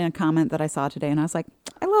said that in a comment that I saw today, and I was like,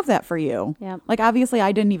 I love that for you. Yeah. Like, obviously,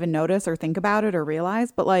 I didn't even notice or think about it or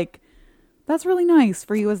realize, but like, that's really nice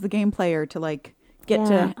for you as the game player to like get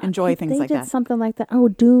to enjoy things like They that. did something like that. Oh,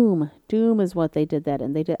 Doom. Doom is what they did that.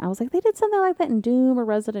 And they did. I was like, they did something like that in Doom or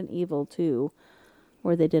Resident Evil too,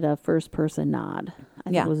 where they did a first person nod. I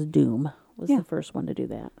think Yeah. it was Doom was Yeah. the first one to do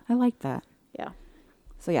that. I like that. Yeah.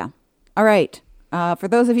 So yeah. All right. For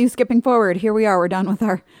those of you skipping forward, here we are. We're done with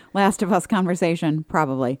our Last of Us conversation.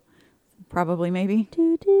 Probably, maybe.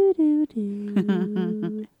 Do, do, do,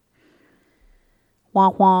 do. Wah,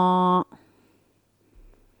 wah.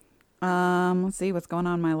 Let's see what's going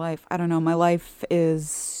on in my life. I don't know. My life is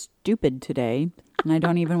stupid today, and I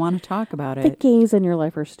don't even want to talk about The it. gays in your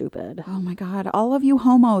life are stupid. Oh my God. All of you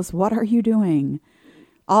homos, what are you doing?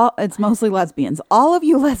 It's mostly lesbians. All of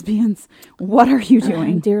you lesbians, what are you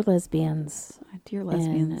doing? Dear lesbians. Dear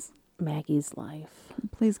lesbians, In Maggie's life.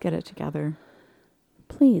 please get it together.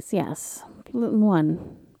 Please, yes.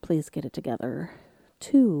 1, please get it together.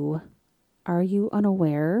 2, are you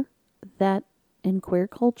unaware that in queer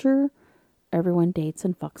culture, everyone dates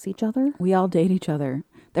and fucks each other? We all date each other.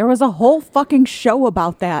 There was a whole fucking show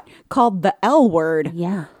about that called The L Word.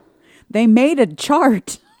 Yeah. They made a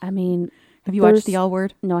chart. I mean, Have you watched there's- The L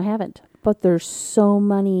Word? No, I haven't. But there's so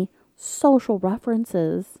many social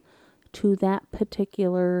references to that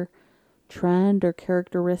particular trend or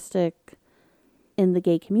characteristic in the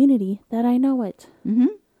gay community that I know it. Mm-hmm.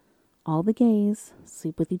 All the gays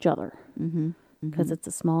sleep with each other because it's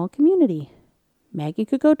a small community. Maggie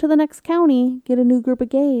could go to the next county, get a new group of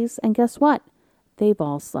gays, and guess what? They've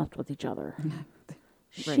all slept with each other.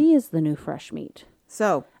 She is the new fresh meat.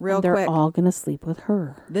 So, real And they're quick, all going to sleep with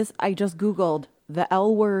her. I just Googled the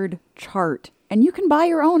L Word chart, and you can buy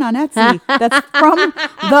your own on Etsy. That's from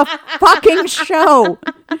the fucking show.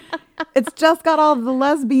 It's just got all the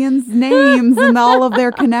lesbians' names and all of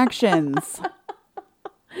their connections.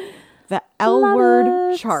 The L Love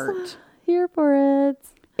Word it. chart. Here for it.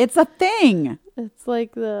 It's a thing. It's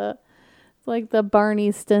like the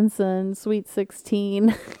Barney Stinson Sweet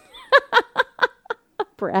 16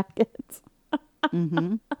 bracket.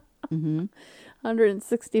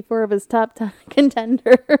 164 of his top 10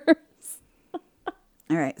 contenders.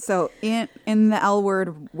 All right. So in the L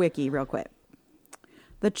Word wiki, real quick,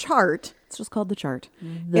 the chart. It's just called the chart.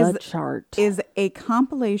 The chart. Is a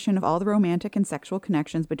compilation of all the romantic and sexual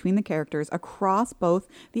connections between the characters across both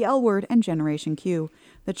the L Word and Generation Q.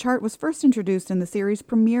 The chart was first introduced in the series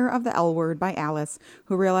premiere of the L Word by Alice,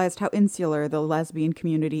 who realized how insular the lesbian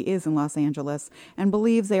community is in Los Angeles and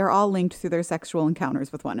believes they are all linked through their sexual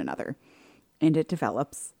encounters with one another. And it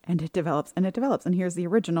develops, and it develops, and it develops. And here's the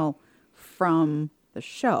original from the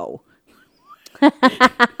show. Oh,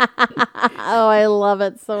 I love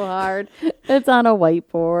it so hard. It's on a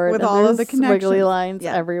whiteboard. With and all of there's the connections. squiggly lines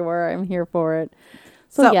Yeah. everywhere. I'm here for it.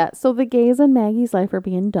 So the gays in Maggie's life are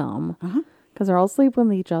being dumb. Because they're all sleeping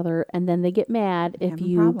with each other, and then they get mad if Having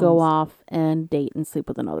you problems. go off and date and sleep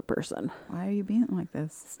with another person. Why are you being like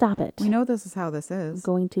this? Stop it. We know this is how this I'm is.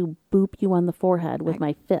 going to boop you on the forehead with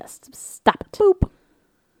my fist. Stop it. Boop.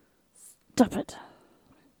 Stop it.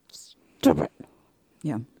 Stop it.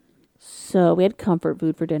 Yeah. So we had comfort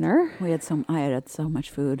food for dinner. I had so much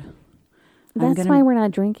food. That's why we're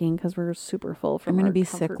not drinking, because we're super full from I'm going to our be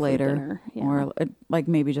comfort sick food later. dinner. Yeah. Or like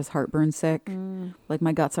maybe just heartburn sick. Like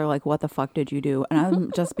my guts are like, what the fuck did you do? And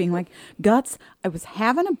I'm just being like, guts, I was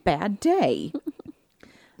having a bad day.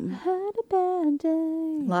 Had a bad day.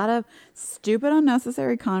 A lot of stupid,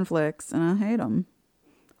 unnecessary conflicts, and I hate them.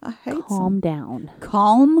 I hate Calm them. down.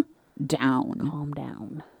 Calm down. Calm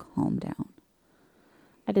down. Calm down.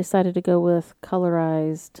 I decided to go with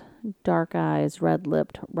colorized, dark eyes, red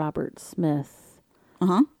lipped Robert Smith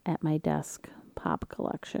Uh-huh. at my desk pop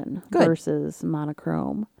collection Good. versus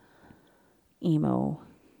monochrome, emo,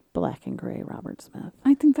 black and gray Robert Smith.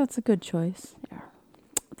 I think that's a good choice. Yeah.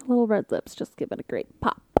 The little red lips just give it a great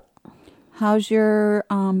pop. How's your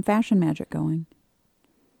fashion magic going?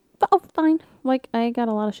 Oh, fine. Like, I got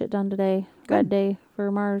a lot of shit done today. Good. Red day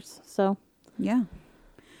for Mars. So, Yeah.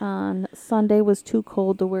 on Sunday was too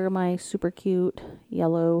cold to wear my super cute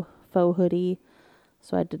yellow faux hoodie.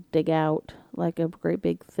 So I had to dig out like a great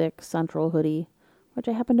big thick central hoodie, which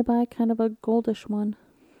I happened to buy kind of a goldish one.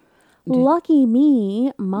 Lucky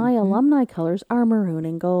me, my alumni colors are maroon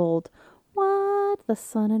and gold. What? The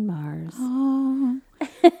sun and Mars.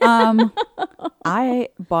 I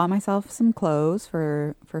bought myself some clothes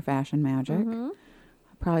for Fashion Magic.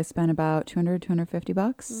 Probably spent about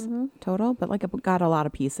 $250 total, but like I got a lot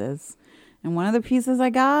of pieces. And one of the pieces I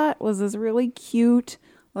got was this really cute,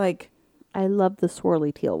 like, I love the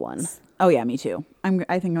swirly teal one. oh yeah, me too. I think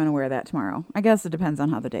I'm going to wear that tomorrow. I guess it depends on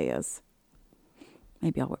how the day is.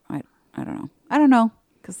 Maybe I'll wear, I don't know. I don't know.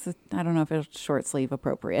 Because I don't know if it's short sleeve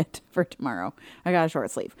appropriate for tomorrow. I got a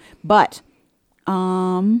short sleeve. But,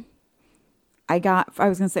 I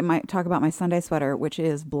was going to talk about my Sunday sweater, which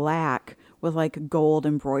is black with like gold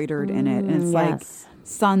embroidered in it. And it's like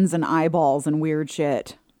suns and eyeballs and weird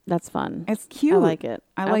shit. That's fun. It's cute. I like it.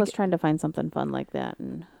 I like was trying to find something fun like that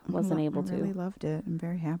and wasn't able to. I really loved it. I'm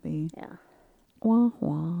very happy. Yeah. Wah,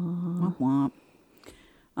 wah. Womp womp.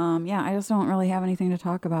 Yeah, I just don't really have anything to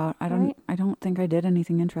talk about. I don't think I did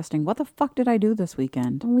anything interesting. What the fuck did I do this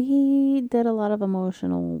weekend? We did a lot of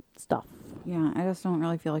emotional stuff. Yeah, I just don't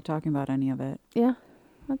really feel like talking about any of it. Yeah,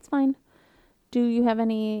 that's fine. Do you have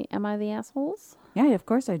any Am I the Assholes? Yeah, of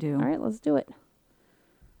course I do. All right, let's do it.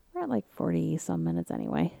 We're at like 40 some minutes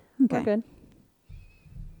anyway. Okay. We're good.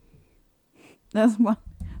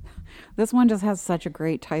 This one just has such a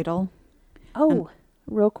great title. Oh,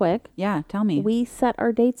 real quick. Yeah, tell me. We set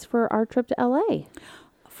our dates for our trip to LA.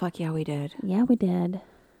 Fuck yeah, we did. Yeah, we did.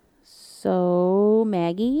 So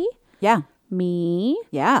Maggie, Yeah. me,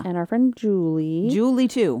 Yeah. and our friend Julie Julie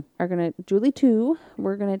too. are gonna Julie 2.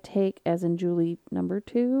 We're gonna take as in Julie number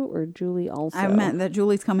 2 or Julie also. I meant that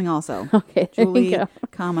Julie's coming also. Okay, there you Julie, go.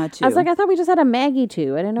 comma 2. I was like, I thought we just had a Maggie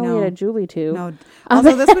 2. I didn't know we had a Julie 2. No.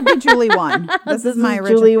 Also, this would be Julie 1. This is my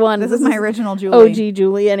original Julie 1. This is my original Julie. OG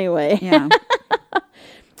Julie anyway. Yeah.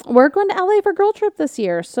 We're going to LA for girl trip this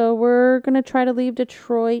year. So we're going to try to leave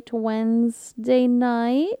Detroit Wednesday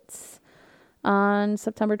night on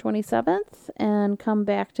September 27th and come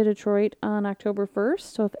back to Detroit on October 1st.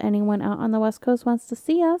 So if anyone out on the West Coast wants to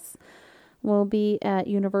see us, we'll be at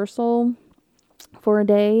Universal for a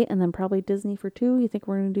day and then probably Disney for 2. You think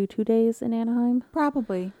we're going to do 2 days in Anaheim?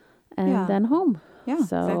 Probably. And then home. Yeah,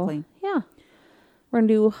 So, exactly. Yeah. We're going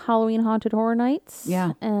to do Halloween Haunted Horror Nights.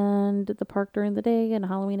 Yeah. And the park during the day and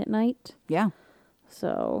Halloween at night. Yeah.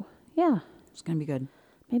 So, yeah. It's going to be good.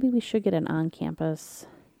 Maybe we should get an on-campus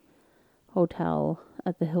hotel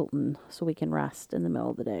at the Hilton so we can rest in the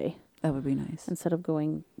middle of the day. That would be nice. Instead of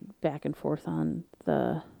going back and forth on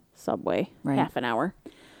the subway Right. half an hour.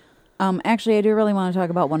 Actually, I do really want to talk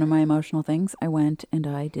about one of my emotional things. I went and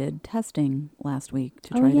I did testing last week to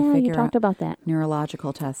try to you figure talked out about that.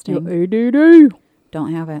 neurological testing. ADD.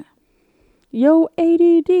 Don't have it. Yo,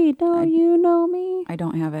 ADD. Now you know me. I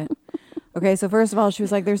don't have it. Okay, so first of all, she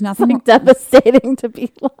was like, there's nothing. Like devastating to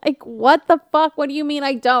be like, what the fuck? What do you mean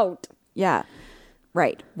I don't? Yeah.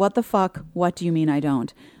 Right. What the fuck? What do you mean I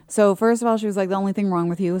don't? So first of all, she was like, the only thing wrong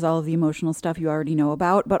with you is all of the emotional stuff you already know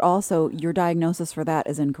about, but also your diagnosis for that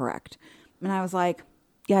is incorrect. And I was like,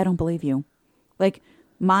 yeah, I don't believe you. Like,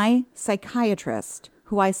 my psychiatrist,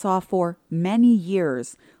 who I saw for many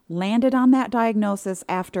years, landed on that diagnosis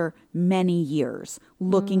after many years,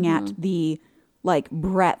 looking at the, like,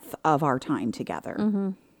 breadth of our time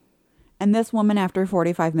together. And this woman, after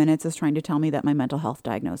 45 minutes, is trying to tell me that my mental health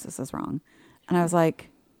diagnosis is wrong. And I was like,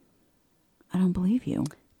 I don't believe you.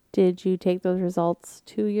 Did you take those results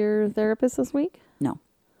to your therapist this week? No.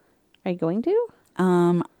 Are you going to?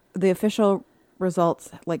 The official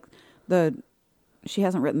results, like, she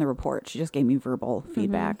hasn't written the report. She just gave me verbal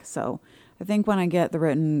feedback. So I think when I get the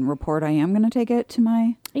written report, I am going to take it to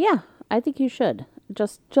my... Yeah, I think you should.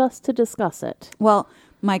 just to discuss it. Well,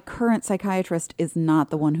 my current psychiatrist is not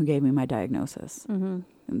the one who gave me my diagnosis.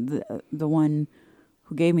 The one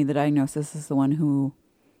who gave me the diagnosis is the one who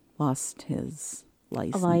lost his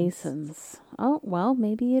license. Oh, well,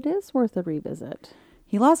 maybe it is worth a revisit.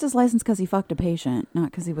 He lost his license because he fucked a patient,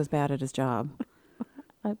 not because he was bad at his job.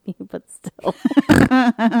 I mean, but still.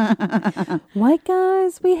 White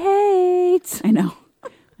guys, we hate. I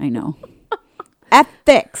know.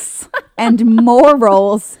 Ethics and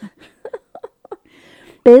morals.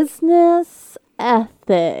 Business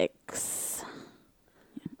ethics.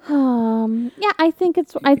 Yeah, I think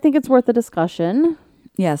it's worth a discussion.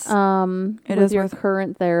 Yes. It with is your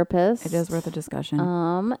current therapist. It is worth a discussion.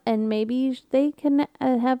 And maybe they can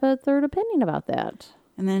have a third opinion about that.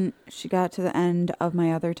 And then she got to the end of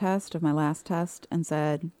my last test, and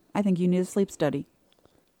said, I think you need a sleep study.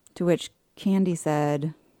 To which Candy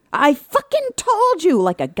said, I fucking told you,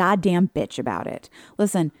 like a goddamn bitch about it.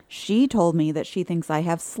 Listen, she told me that she thinks I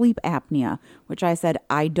have sleep apnea, which I said,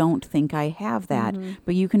 I don't think I have that.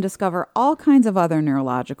 But you can discover all kinds of other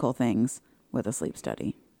neurological things with a sleep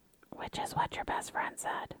study. Which is what your best friend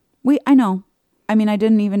said. I know. I mean, I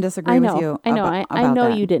didn't even disagree with you. I know. I know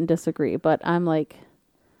that. you didn't disagree, but I'm like,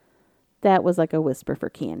 that was like a whisper for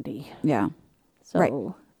Candy. Yeah. So right.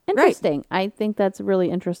 Interesting. Right. I think that's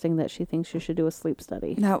really interesting that she thinks you should do a sleep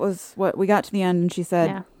study. That was what we got to the end, and she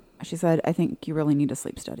said, I think you really need a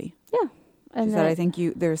sleep study. Yeah. And she said, I think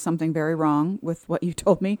there's something very wrong with what you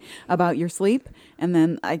told me about your sleep. And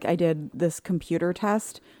then I did this computer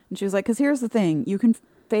test, and she was like, because here's the thing, you can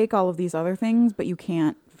fake all of these other things, but you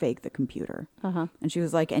can't fake the computer. And she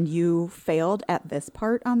was like, and you failed at this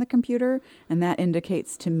part on the computer, and that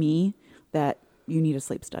indicates to me that you need a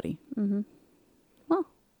sleep study. Well,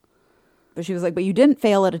 but she was like, but you didn't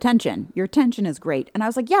fail at attention. Your attention is great. And I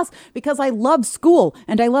was like, yes, because I love school,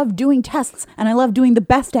 and I love doing tests, and I love doing the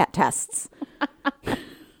best at tests.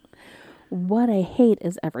 What I hate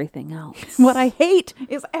is everything else. What I hate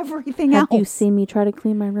is everything else. Have you seen me try to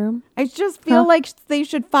clean my room? I just feel like they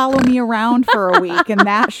should follow me around for a week, and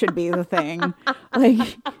that should be the thing.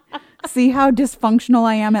 Like, see how dysfunctional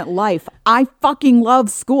I am at life. I fucking love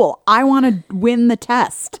school. I want to win the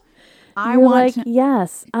test.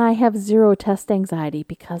 Yes, I have zero test anxiety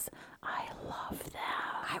because I love them.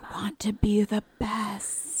 I want to be the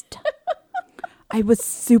best. I was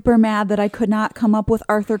super mad that I could not come up with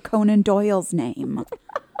Arthur Conan Doyle's name.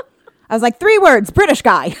 I was like, 3 words, British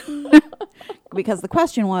guy. Because the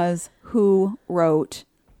question was, who wrote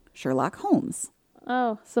Sherlock Holmes?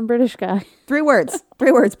 Oh, some British guy. 3 words,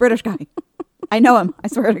 British guy. I know him. I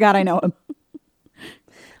swear to God, I know him.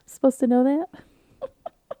 Supposed to know that?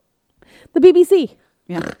 The BBC.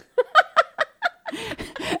 Yeah.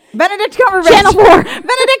 Benedict Cumberbatch. Channel 4.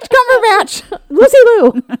 Benedict Cumberbatch. Lucy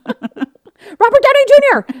Liu. Robert Downey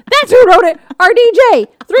Jr. That's who wrote it. RDJ.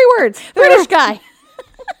 3 words. British guy.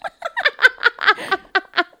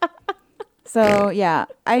 So, yeah,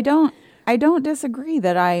 I don't disagree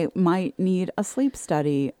that I might need a sleep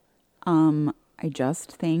study. I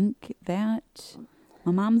just think that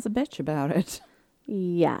my mom's a bitch about it.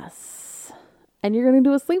 Yes. And you're going to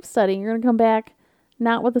do a sleep study. You're going to come back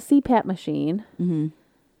not with a CPAP machine,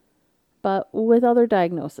 but with other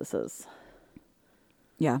diagnoses.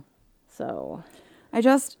 Yeah. So,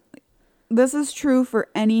 this is true for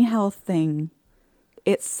any health thing.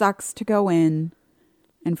 It sucks to go in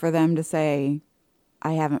and for them to say,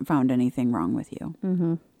 I haven't found anything wrong with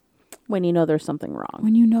you. When you know there's something wrong.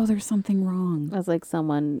 When you know there's something wrong. As like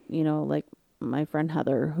someone, like my friend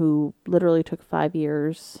Heather, who literally took 5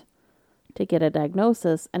 years to get a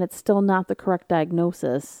diagnosis, and it's still not the correct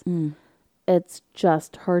diagnosis. It's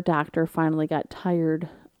just her doctor finally got tired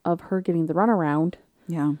of her getting the runaround.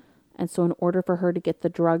 Yeah. And so in order for her to get the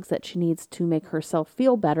drugs that she needs to make herself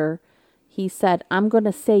feel better, he said, I'm going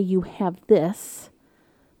to say you have this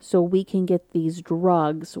so we can get these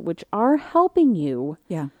drugs, which are helping you.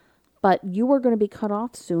 Yeah. But you are going to be cut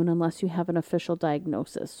off soon unless you have an official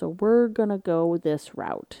diagnosis. So we're going to go this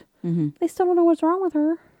route. They still don't know what's wrong with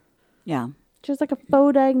her. Yeah. Just like a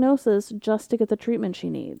faux diagnosis just to get the treatment she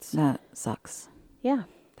needs. That sucks. Yeah.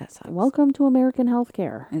 That sucks. Welcome to American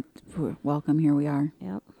healthcare. Welcome. Here we are.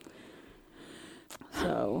 Yep.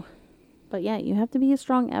 So, but yeah, you have to be a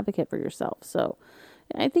strong advocate for yourself. So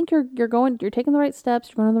I think you're taking the right steps.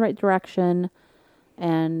 You're going in the right direction.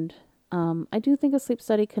 And I do think a sleep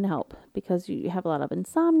study can help because you have a lot of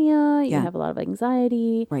insomnia. You have a lot of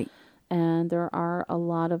anxiety. Right. And there are a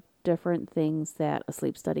lot of different things that a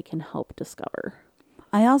sleep study can help discover.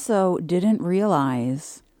 I also didn't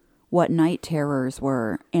realize what night terrors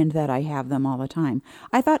were and that I have them all the time.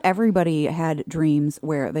 I thought everybody had dreams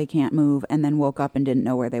where they can't move and then woke up and didn't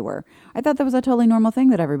know where they were. I thought that was a totally normal thing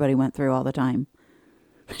that everybody went through all the time.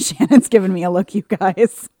 Shannon's giving me a look, you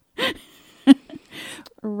guys.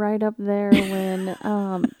 Right up there when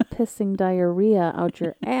pissing diarrhea out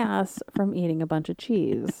your ass from eating a bunch of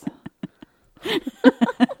cheese.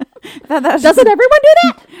 Doesn't everyone do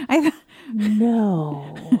that?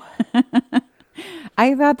 No.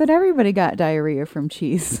 I thought that everybody got diarrhea from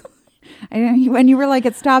cheese. When you were like,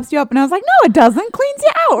 it stops you up, and I was like, no, it doesn't. Cleans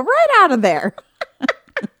you out, right out of there.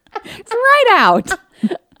 It's right out.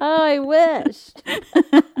 Oh, I wished.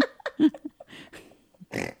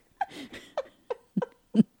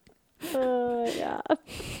 Oh, yeah.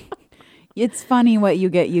 It's funny what you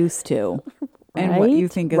get used to and what you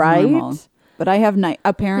think is right? normal. But I have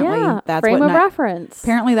apparently that's frame what of reference.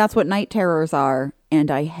 Apparently that's what night terrors are, and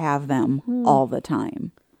I have them all the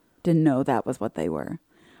time. Didn't know that was what they were.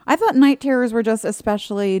 I thought night terrors were just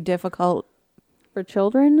especially difficult For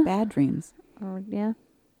children? bad dreams. Yeah.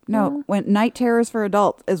 No, when night terrors for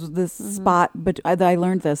adults is this spot, but I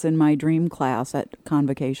learned this in my dream class at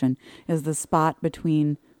convocation, is the spot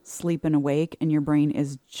between sleep and awake, and your brain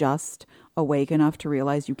is just awake enough to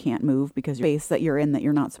realize you can't move because your space that you're in that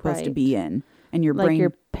you're not supposed to be in, and your like brain,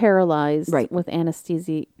 you're paralyzed Right. with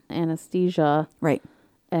anesthesia, right?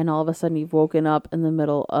 and all of a sudden you've woken up in the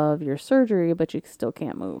middle of your surgery, but you still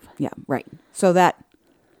can't move. Yeah, right. So that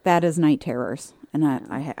is night terrors, and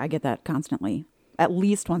I get that constantly, at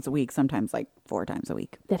least once a week, sometimes like 4 times a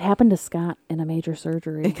week, That happened to Scott in a major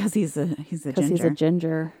surgery. because he's a Because ginger. he's a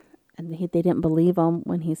ginger. And they didn't believe him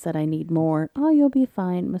when he said, I need more. Oh, you'll be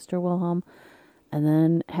fine, Mr. Wilhelm. And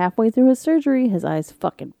then halfway through his surgery, his eyes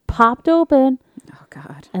fucking popped open. Oh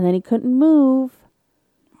God. And then he couldn't move.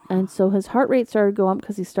 And so his heart rate started going up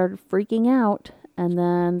because he started freaking out. And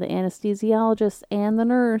then the anesthesiologist and the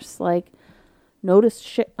nurse noticed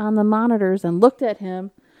shit on the monitors and looked at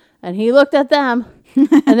him. And he looked at them.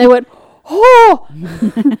 And they went, oh!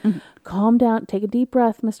 Calm down. Take a deep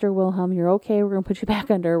breath, Mr. Wilhelm. You're okay. We're going to put you back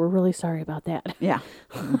under. We're really sorry about that. Yeah.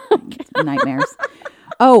 Nightmares.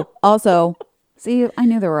 Oh, also, see, I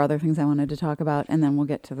knew there were other things I wanted to talk about, and then we'll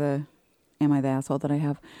get to the am I the asshole that I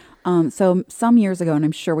have. So some years ago, and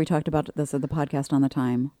I'm sure we talked about this at the podcast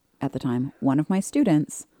at the time, one of my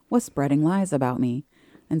students was spreading lies about me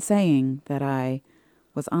and saying that I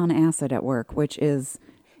was on acid at work, which is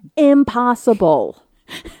Impossible.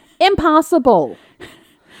 Impossible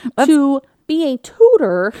to be a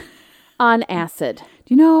tutor on acid.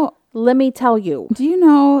 Do you know, Let me tell you.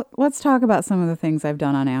 let's talk about some of the things I've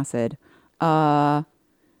done on acid.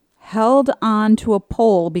 Held on to a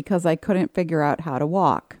pole because I couldn't figure out how to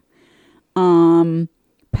walk.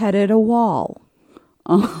 Petted a wall.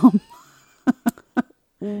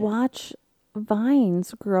 Watch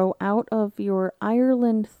vines grow out of your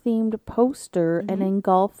Ireland-themed poster and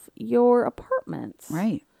engulf your apartments.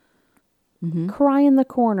 Right. Cry in the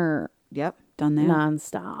corner Yep. Done that.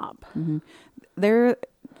 nonstop. There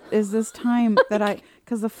is this time that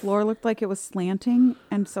because the floor looked like it was slanting,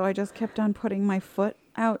 and so I just kept on putting my foot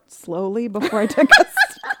out slowly before I took a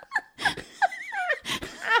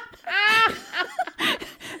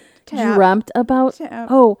Tap. Dreamt about Tap.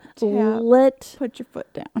 let Put your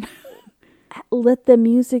foot down. let the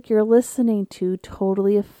music you're listening to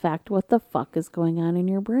totally affect what the fuck is going on in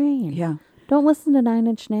your brain. Yeah. Don't listen to Nine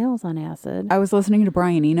Inch Nails on acid. I was listening to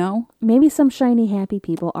Brian Eno. Maybe some shiny happy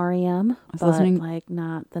people, REM, but listening-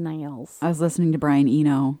 not the Nails. I was listening to Brian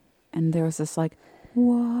Eno, and there was this wah,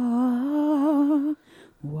 wah.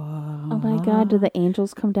 Oh my God, do the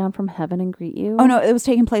angels come down from heaven and greet you? Oh no, it was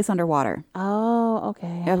taking place underwater. Oh,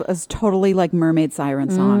 okay. It was totally like mermaid siren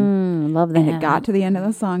song. Love that. And it got to the end of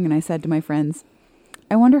the song, and I said to my friends,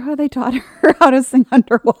 I wonder how they taught her how to sing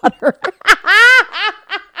underwater.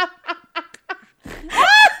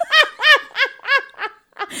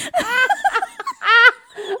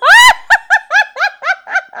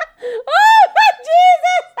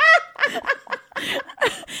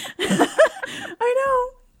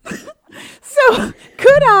 I know. So,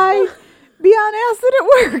 could I be on acid at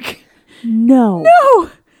work? No. No.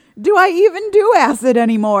 Do I even do acid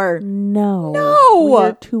anymore? No. No.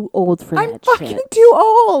 You're too old for I'm that fucking shit. too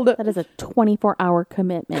old. That is a 24-hour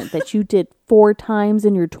commitment that you did 4 times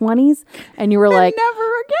in your 20s, and you were like,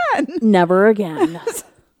 Never again. never again.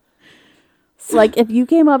 Like, if you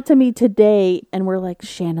came up to me today and were like,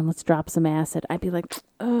 Shannon, let's drop some acid, I'd be like,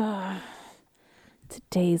 ugh.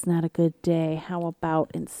 today's not a good day. How about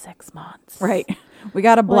in 6 months? Right. We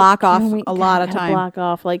got to block off a lot of gotta time. Block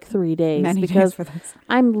off like 3 days Many because days for this.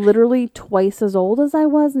 I'm literally twice as old as I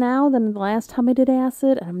was now than the last time I did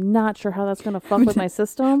acid. And I'm not sure how that's going to fuck with my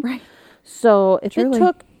system. Right. So if Truly. it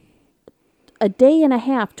took a day and a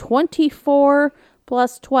half, 24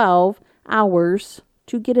 plus 12 hours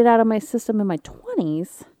to get it out of my system in my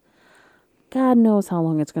 20s, God knows how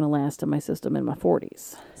long it's going to last in my system in my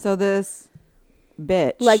 40s. So this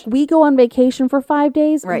bitch. Like, we go on vacation for 5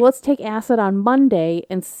 days. Right. Let's take acid on Monday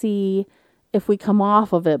and see if we come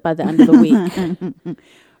off of it by the end of the week.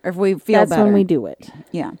 or if we feel That's better. when we do it.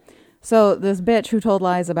 Yeah. So this bitch who told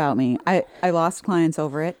lies about me, I lost clients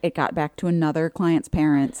over it. It got back to another client's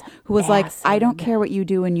parents who was like, I don't care what you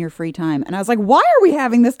do in your free time. And I was like, why are we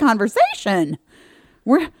having this conversation?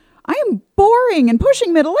 I am boring and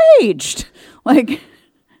pushing middle-aged. Like,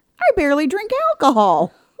 I barely drink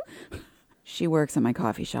alcohol. She works at my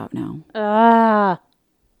coffee shop now. I'm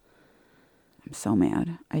so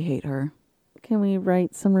mad. I hate her. Can we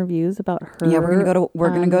write some reviews about her? Yeah, we're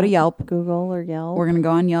gonna go to Yelp. Google or Yelp. We're gonna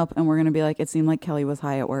go on Yelp and we're gonna be like, it seemed like Kelly was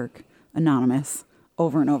high at work, anonymous,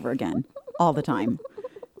 over and over again, all the time,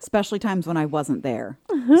 especially times when I wasn't there,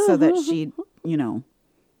 so that she,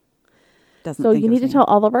 doesn't. So think you it need was to me. tell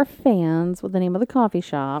all of our fans what the name of the coffee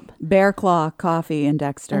shop. Bear Claw Coffee in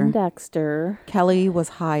Dexter. And Dexter. Kelly was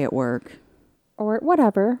high at work. Or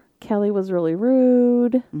whatever. Kelly was really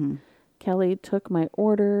rude. Mm-hmm. Kelly took my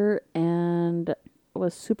order and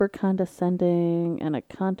was super condescending and a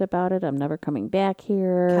cunt about it. I'm never coming back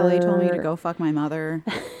here. Kelly told me to go fuck my mother.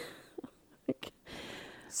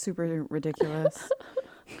 Super ridiculous.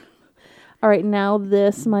 All right, now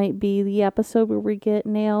this might be the episode where we get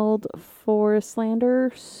nailed for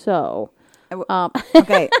slander. So,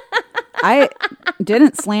 Okay. I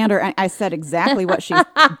didn't slander. I said exactly what she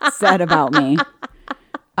said about me.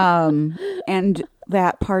 And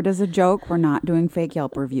that part is a joke. We're not doing fake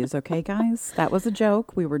Yelp reviews, okay, guys? That was a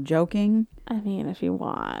joke. We were joking. I mean, if you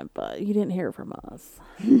want, but you didn't hear from us.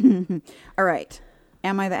 All right.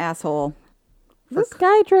 Am I the asshole? This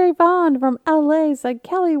guy, Trayvon from LA, said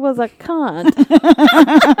Kelly was a cunt.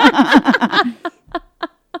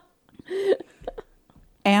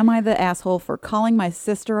 Am I the asshole for calling my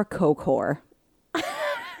sister a coke whore?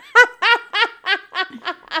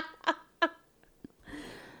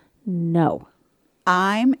 No.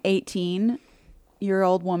 I'm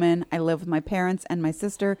 18-year-old woman. I live with my parents and my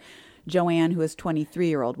sister, Joanne, who is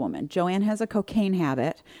 23-year-old woman. Joanne has a cocaine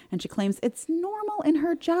habit, and she claims it's normal in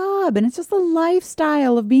her job, and it's just the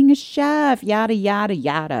lifestyle of being a chef, yada, yada,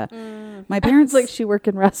 yada. My parents... Like, she work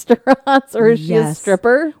in restaurants, or is she a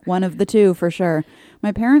stripper? One of the two, for sure.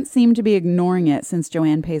 My parents seem to be ignoring it since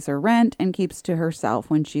Joanne pays her rent and keeps to herself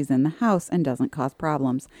when she's in the house and doesn't cause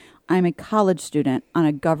problems. I'm a college student on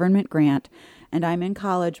a government grant, and I'm in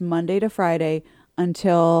college Monday to Friday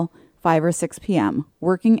until 5 or 6 p.m.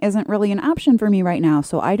 Working isn't really an option for me right now,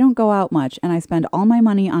 so I don't go out much, and I spend all my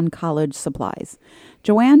money on college supplies.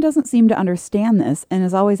 Joanne doesn't seem to understand this and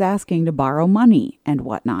is always asking to borrow money and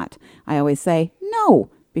whatnot. I always say, no,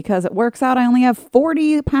 because it works out I only have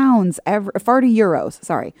 40 euros.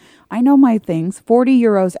 Sorry. I know my things, 40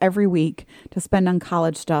 euros every week to spend on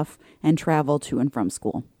college stuff and travel to and from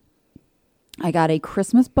school. I got a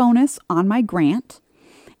Christmas bonus on my grant,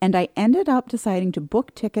 and I ended up deciding to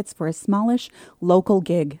book tickets for a smallish local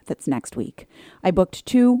gig that's next week. I booked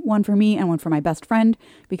 2, one for me and one for my best friend,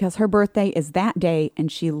 because her birthday is that day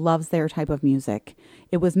and she loves their type of music.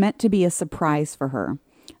 It was meant to be a surprise for her.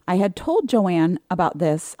 I had told Joanne about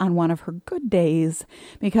this on one of her good days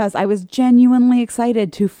because I was genuinely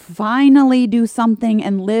excited to finally do something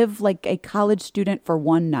and live like a college student for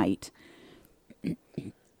one night.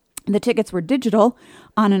 The tickets were digital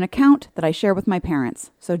on an account that I share with my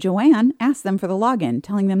parents. So Joanne asked them for the login,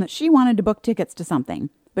 telling them that she wanted to book tickets to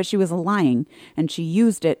something. But she was lying, and she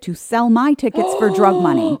used it to sell my tickets for drug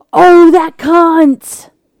money. Oh, that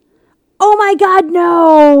cunt! Oh my God,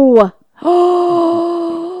 no!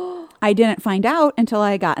 I didn't find out until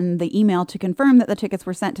I had gotten the email to confirm that the tickets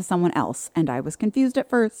were sent to someone else, and I was confused at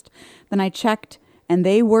first. Then I checked, and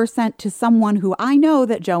they were sent to someone who I know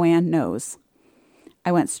that Joanne knows.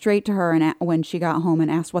 I went straight to her and when she got home and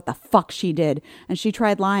asked what the fuck she did. And she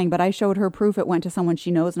tried lying, but I showed her proof it went to someone she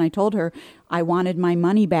knows. And I told her I wanted my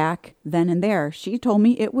money back then and there. She told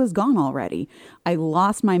me it was gone already. I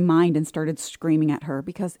lost my mind and started screaming at her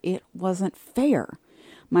because it wasn't fair.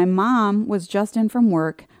 My mom was just in from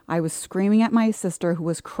work. I was screaming at my sister, who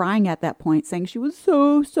was crying at that point, saying she was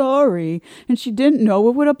so sorry and she didn't know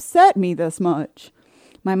it would upset me this much.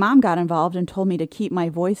 My mom got involved and told me to keep my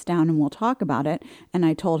voice down and we'll talk about it. And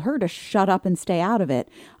I told her to shut up and stay out of it.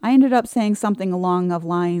 I ended up saying something along the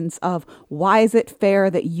lines of, why is it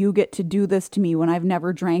fair that you get to do this to me when I've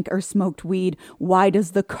never drank or smoked weed? Why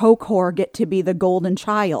does the coke whore get to be the golden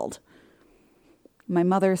child? My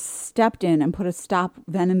mother stepped in and put a stop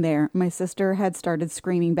then and there. My sister had started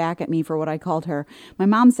screaming back at me for what I called her. My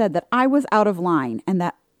mom said that I was out of line and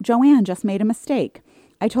that Joanne just made a mistake.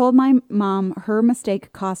 I told my mom her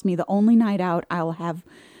mistake cost me the only night out I'll have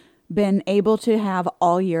been able to have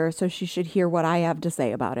all year, so she should hear what I have to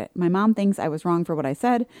say about it. My mom thinks I was wrong for what I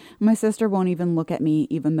said. My sister won't even look at me,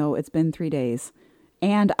 even though it's been 3 days.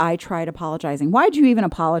 And I tried apologizing. Why'd you even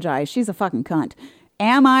apologize? She's a fucking cunt.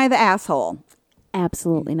 Am I the asshole?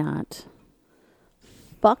 Absolutely not.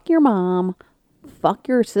 Fuck your mom. Fuck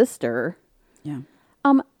your sister. Yeah.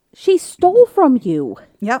 She stole from you.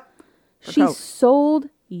 Yep. She sold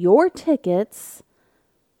your tickets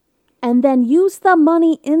and then used the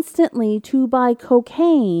money instantly to buy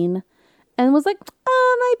cocaine and was like,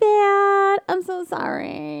 oh, my bad. I'm so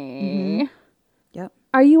sorry. Yep.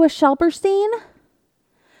 Are you a Shelperstein?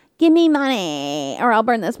 Give me money or I'll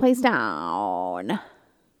burn this place down.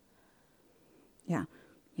 Yeah.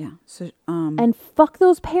 Yeah. So, And fuck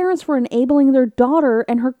those parents for enabling their daughter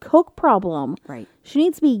and her coke problem. right. She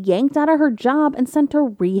needs to be yanked out of her job and sent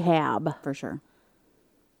to rehab. For sure.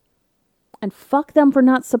 And fuck them for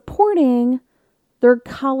not supporting their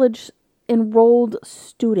college enrolled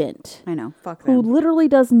student I know. Fuck who them. literally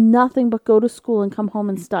does nothing but go to school and come home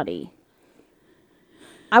and study.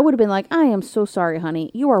 I would have been like, I am so sorry, honey.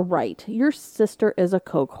 You are right. Your sister is a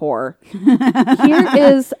coke whore. Here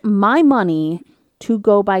is my money to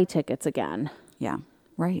go buy tickets again. Yeah.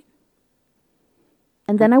 Right.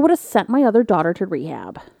 And then I would have sent my other daughter to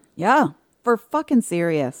rehab. Yeah. For fucking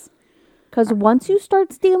serious. Because once you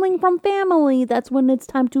start stealing from family, that's when it's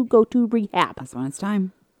time to go to rehab. That's when it's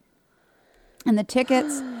time. And the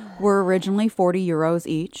tickets were originally 40 euros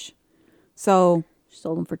each. So, She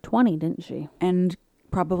sold them for 20, didn't she? and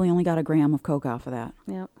probably only got a gram of coke off of that.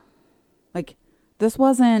 Yep. Like, this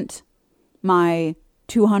wasn't my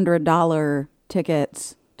 $200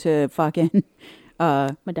 tickets to fucking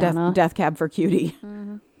Madonna. death cab for cutie.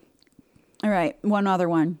 All right, one other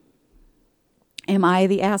one. Am I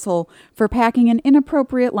the asshole for packing an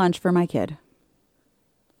inappropriate lunch for my kid?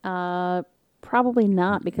 Probably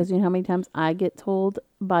not, because you know how many times I get told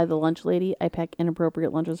by the lunch lady I pack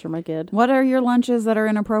inappropriate lunches for my kid. What are your lunches that are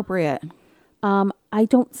inappropriate? I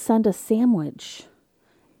don't send a sandwich.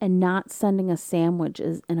 And not sending a sandwich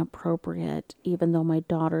is inappropriate, even though my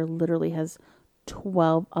daughter literally has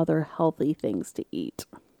 12 other healthy things to eat.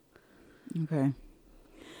 Okay.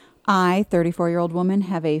 I, 34-year-old woman,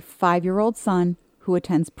 have a 5-year-old son who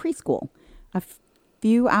attends preschool. A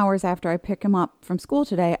few hours after I pick him up from school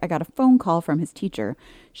today, I got a phone call from his teacher.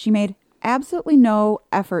 She made absolutely no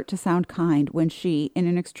effort to sound kind when she, in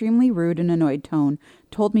an extremely rude and annoyed tone,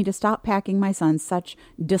 told me to stop packing my son such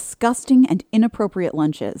disgusting and inappropriate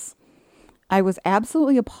lunches. I was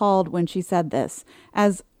absolutely appalled when she said this,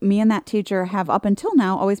 as me and that teacher have up until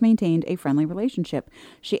now always maintained a friendly relationship.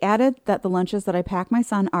 She added that the lunches that I pack my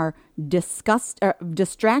son are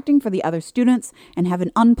distracting for the other students and have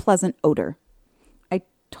an unpleasant odor. I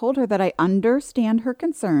told her that I understand her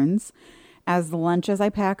concerns, as the lunches I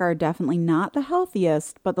pack are definitely not the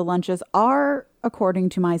healthiest, but the lunches are according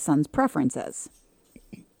to my son's preferences.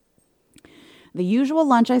 The usual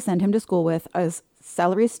lunch I send him to school with is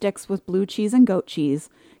celery sticks with blue cheese and goat cheese,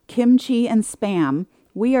 kimchi and Spam.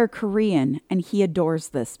 We are Korean, and he adores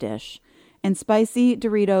this dish. And spicy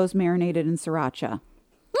Doritos marinated in sriracha.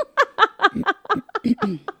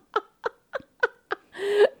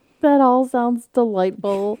 That all sounds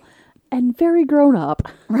delightful and very grown up.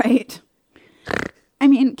 Right. I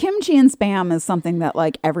mean, kimchi and Spam is something that,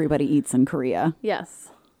 like, everybody eats in Korea. Yes.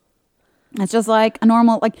 It's just like a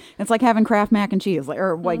normal, like, it's like having Kraft mac and cheese,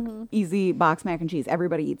 like easy box mac and cheese.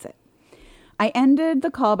 Everybody eats it. I ended the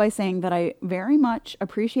call by saying that I very much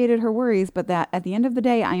appreciated her worries, but that at the end of the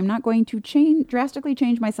day, I am not going to drastically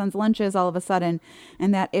change my son's lunches all of a sudden,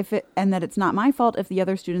 and that it's not my fault if the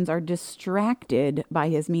other students are distracted by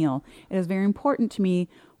his meal. It is very important to me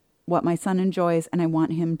what my son enjoys, and I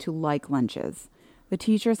want him to like lunches. The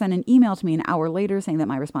teacher sent an email to me an hour later saying that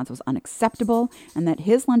my response was unacceptable and that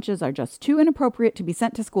his lunches are just too inappropriate to be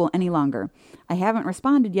sent to school any longer. I haven't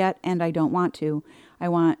responded yet, and I don't want to. I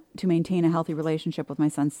want to maintain a healthy relationship with my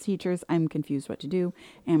son's teachers. I'm confused what to do.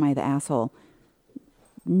 Am I the asshole?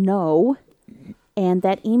 No. And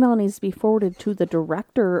that email needs to be forwarded to the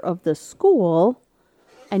director of the school,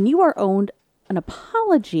 and you are owed an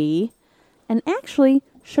apology and actually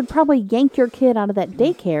should probably yank your kid out of that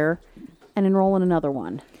daycare and enroll in another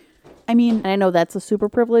one. I mean, And I know that's a super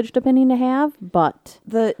privileged opinion to have, but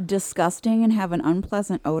the disgusting and have an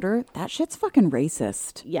unpleasant odor, that shit's fucking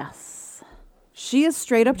racist. yes. She is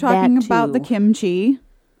straight up talking That about the too. kimchi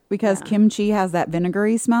because Yeah. kimchi has that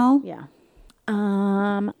vinegary smell. Yeah.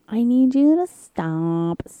 I need you to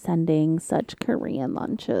stop sending such Korean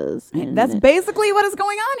lunches That's basically what is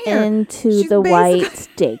going on here. into She's the basically- white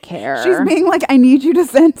daycare. She's being like, I need you to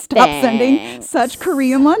stop sending such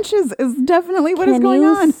Korean lunches is definitely what is going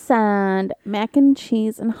Can on. you send mac and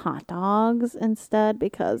cheese and hot dogs instead?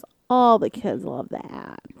 Because all the kids love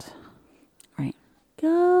that. Right.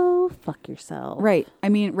 Go fuck yourself. Right. I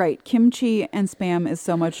mean, right. Kimchi and Spam is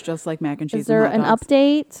so much just like mac and cheese Is there and an hot dogs.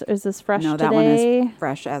 update? Is this fresh No, that today? one is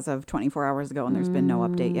fresh as of 24 hours ago, and there's been no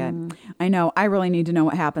update yet. I know. I really need to know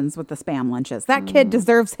what happens with the Spam lunches. That kid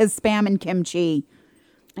deserves his Spam and kimchi.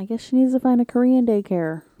 I guess she needs to find a Korean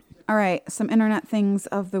daycare. All right. Some internet things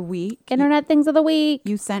of the week. Internet things of the week.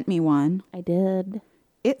 You sent me one. I did.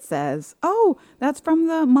 It says, oh, that's from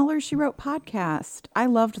the Muller, She Wrote podcast. I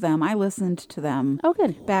loved them. I listened to them. Oh,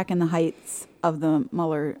 good. Back in the heights of the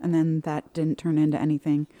Mueller, and then that didn't turn into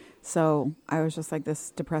anything. So I was just like,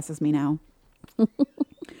 this depresses me now.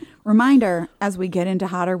 Reminder, as we get into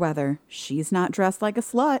hotter weather, she's not dressed like a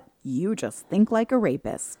slut. You just think like a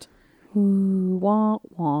rapist. Ooh, wah,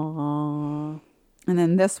 wah. And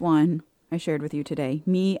then this one I shared with you today.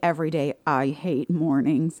 Me every day. I hate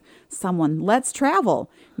mornings. Someone, let's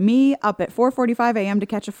travel. Me up at 4:45 a.m. to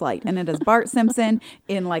catch a flight. And it is Bart Simpson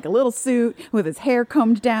in like a little suit with his hair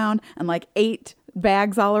combed down and like 8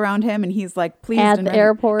 bags all around him. And he's like, pleased At and the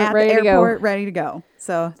airport, at ready the to go. airport, ready to go.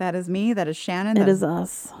 So that is me. That is Shannon. It That is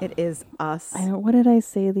us. It is us. I know. What did I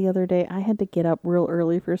say the other day? I had to get up real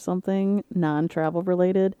early for something non-travel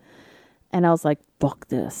related. And I was like, fuck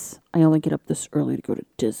this. I only get up this early to go to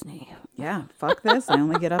Disney. Yeah, fuck this. I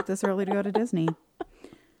only get up this early to go to Disney.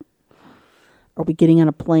 Are we getting on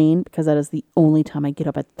a plane? Because that is the only time I get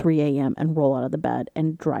up at 3 a.m. and roll out of the bed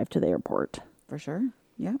and drive to the airport. For sure.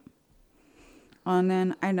 Yep. And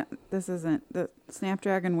then I know this isn't the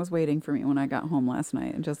Snapdragon was waiting for me when I got home last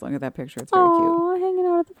night, and just look at that picture. It's very cute. Oh, hanging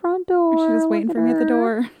out at the front door. She was waiting Look for me at the her.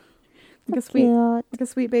 door. Like a sweet, Cute. like a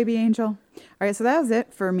sweet baby angel. All right, so that was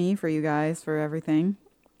it for me, for you guys, for everything.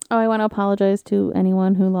 Oh, I want to apologize to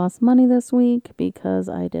anyone who lost money this week because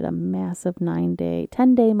I did a massive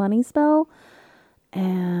 10-day money spell.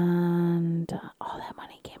 And all that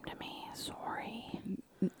money came to me. Sorry.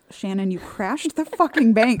 Shannon, you crashed the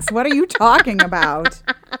fucking banks. What are you talking about?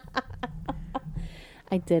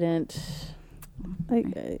 I didn't.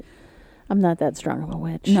 I'm not that strong of a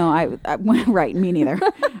witch. No, I right, me neither.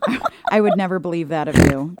 I would never believe that of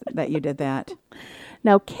you, that you did that.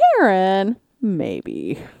 Now, Karen,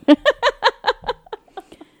 maybe.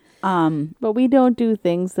 But we don't do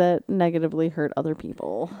things that negatively hurt other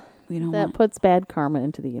people. We don't That want. puts bad karma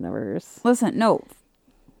into the universe. Listen, no.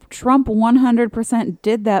 Trump 100%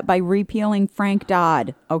 did that by repealing Frank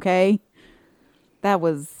Dodd, okay? That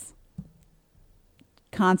was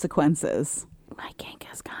consequences. My kink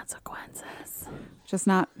has consequences.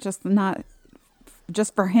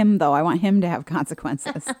 Just for him, though. I want him to have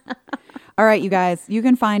consequences. All right, you guys. You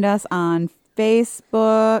can find us on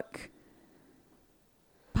Facebook,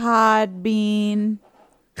 Podbean.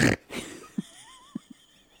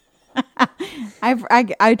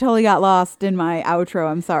 I totally got lost in my outro.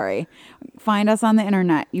 I'm sorry. Find us on the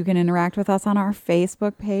internet. You can interact with us on our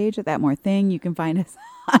Facebook page at That More Thing. You can find us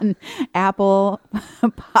on Apple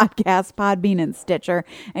Podcasts, Podbean, and Stitcher.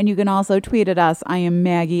 And you can also tweet at us. I am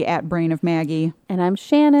Maggie at Brain of Maggie. And I'm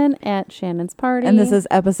Shannon at Shannon's Party. And this is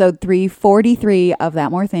episode 343 of That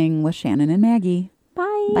More Thing with Shannon and Maggie.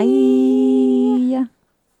 Bye. Bye.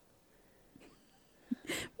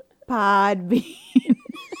 Podbean.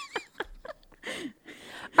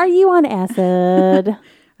 Are you on acid?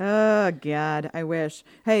 Oh, God. I wish.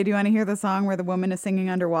 Hey, do you want to hear the song where the woman is singing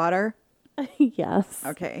underwater? Yes.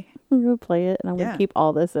 Okay. I'm going to play it and I'm going Yeah. to keep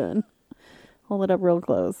all this in. Hold it up real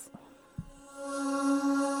close.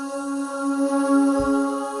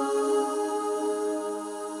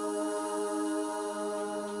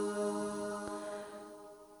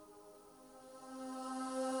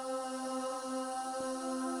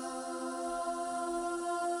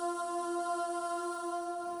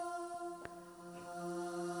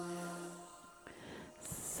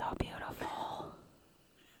 So beautiful.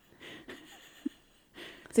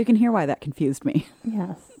 So you can hear why that confused me.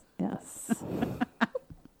 Yes. Yes.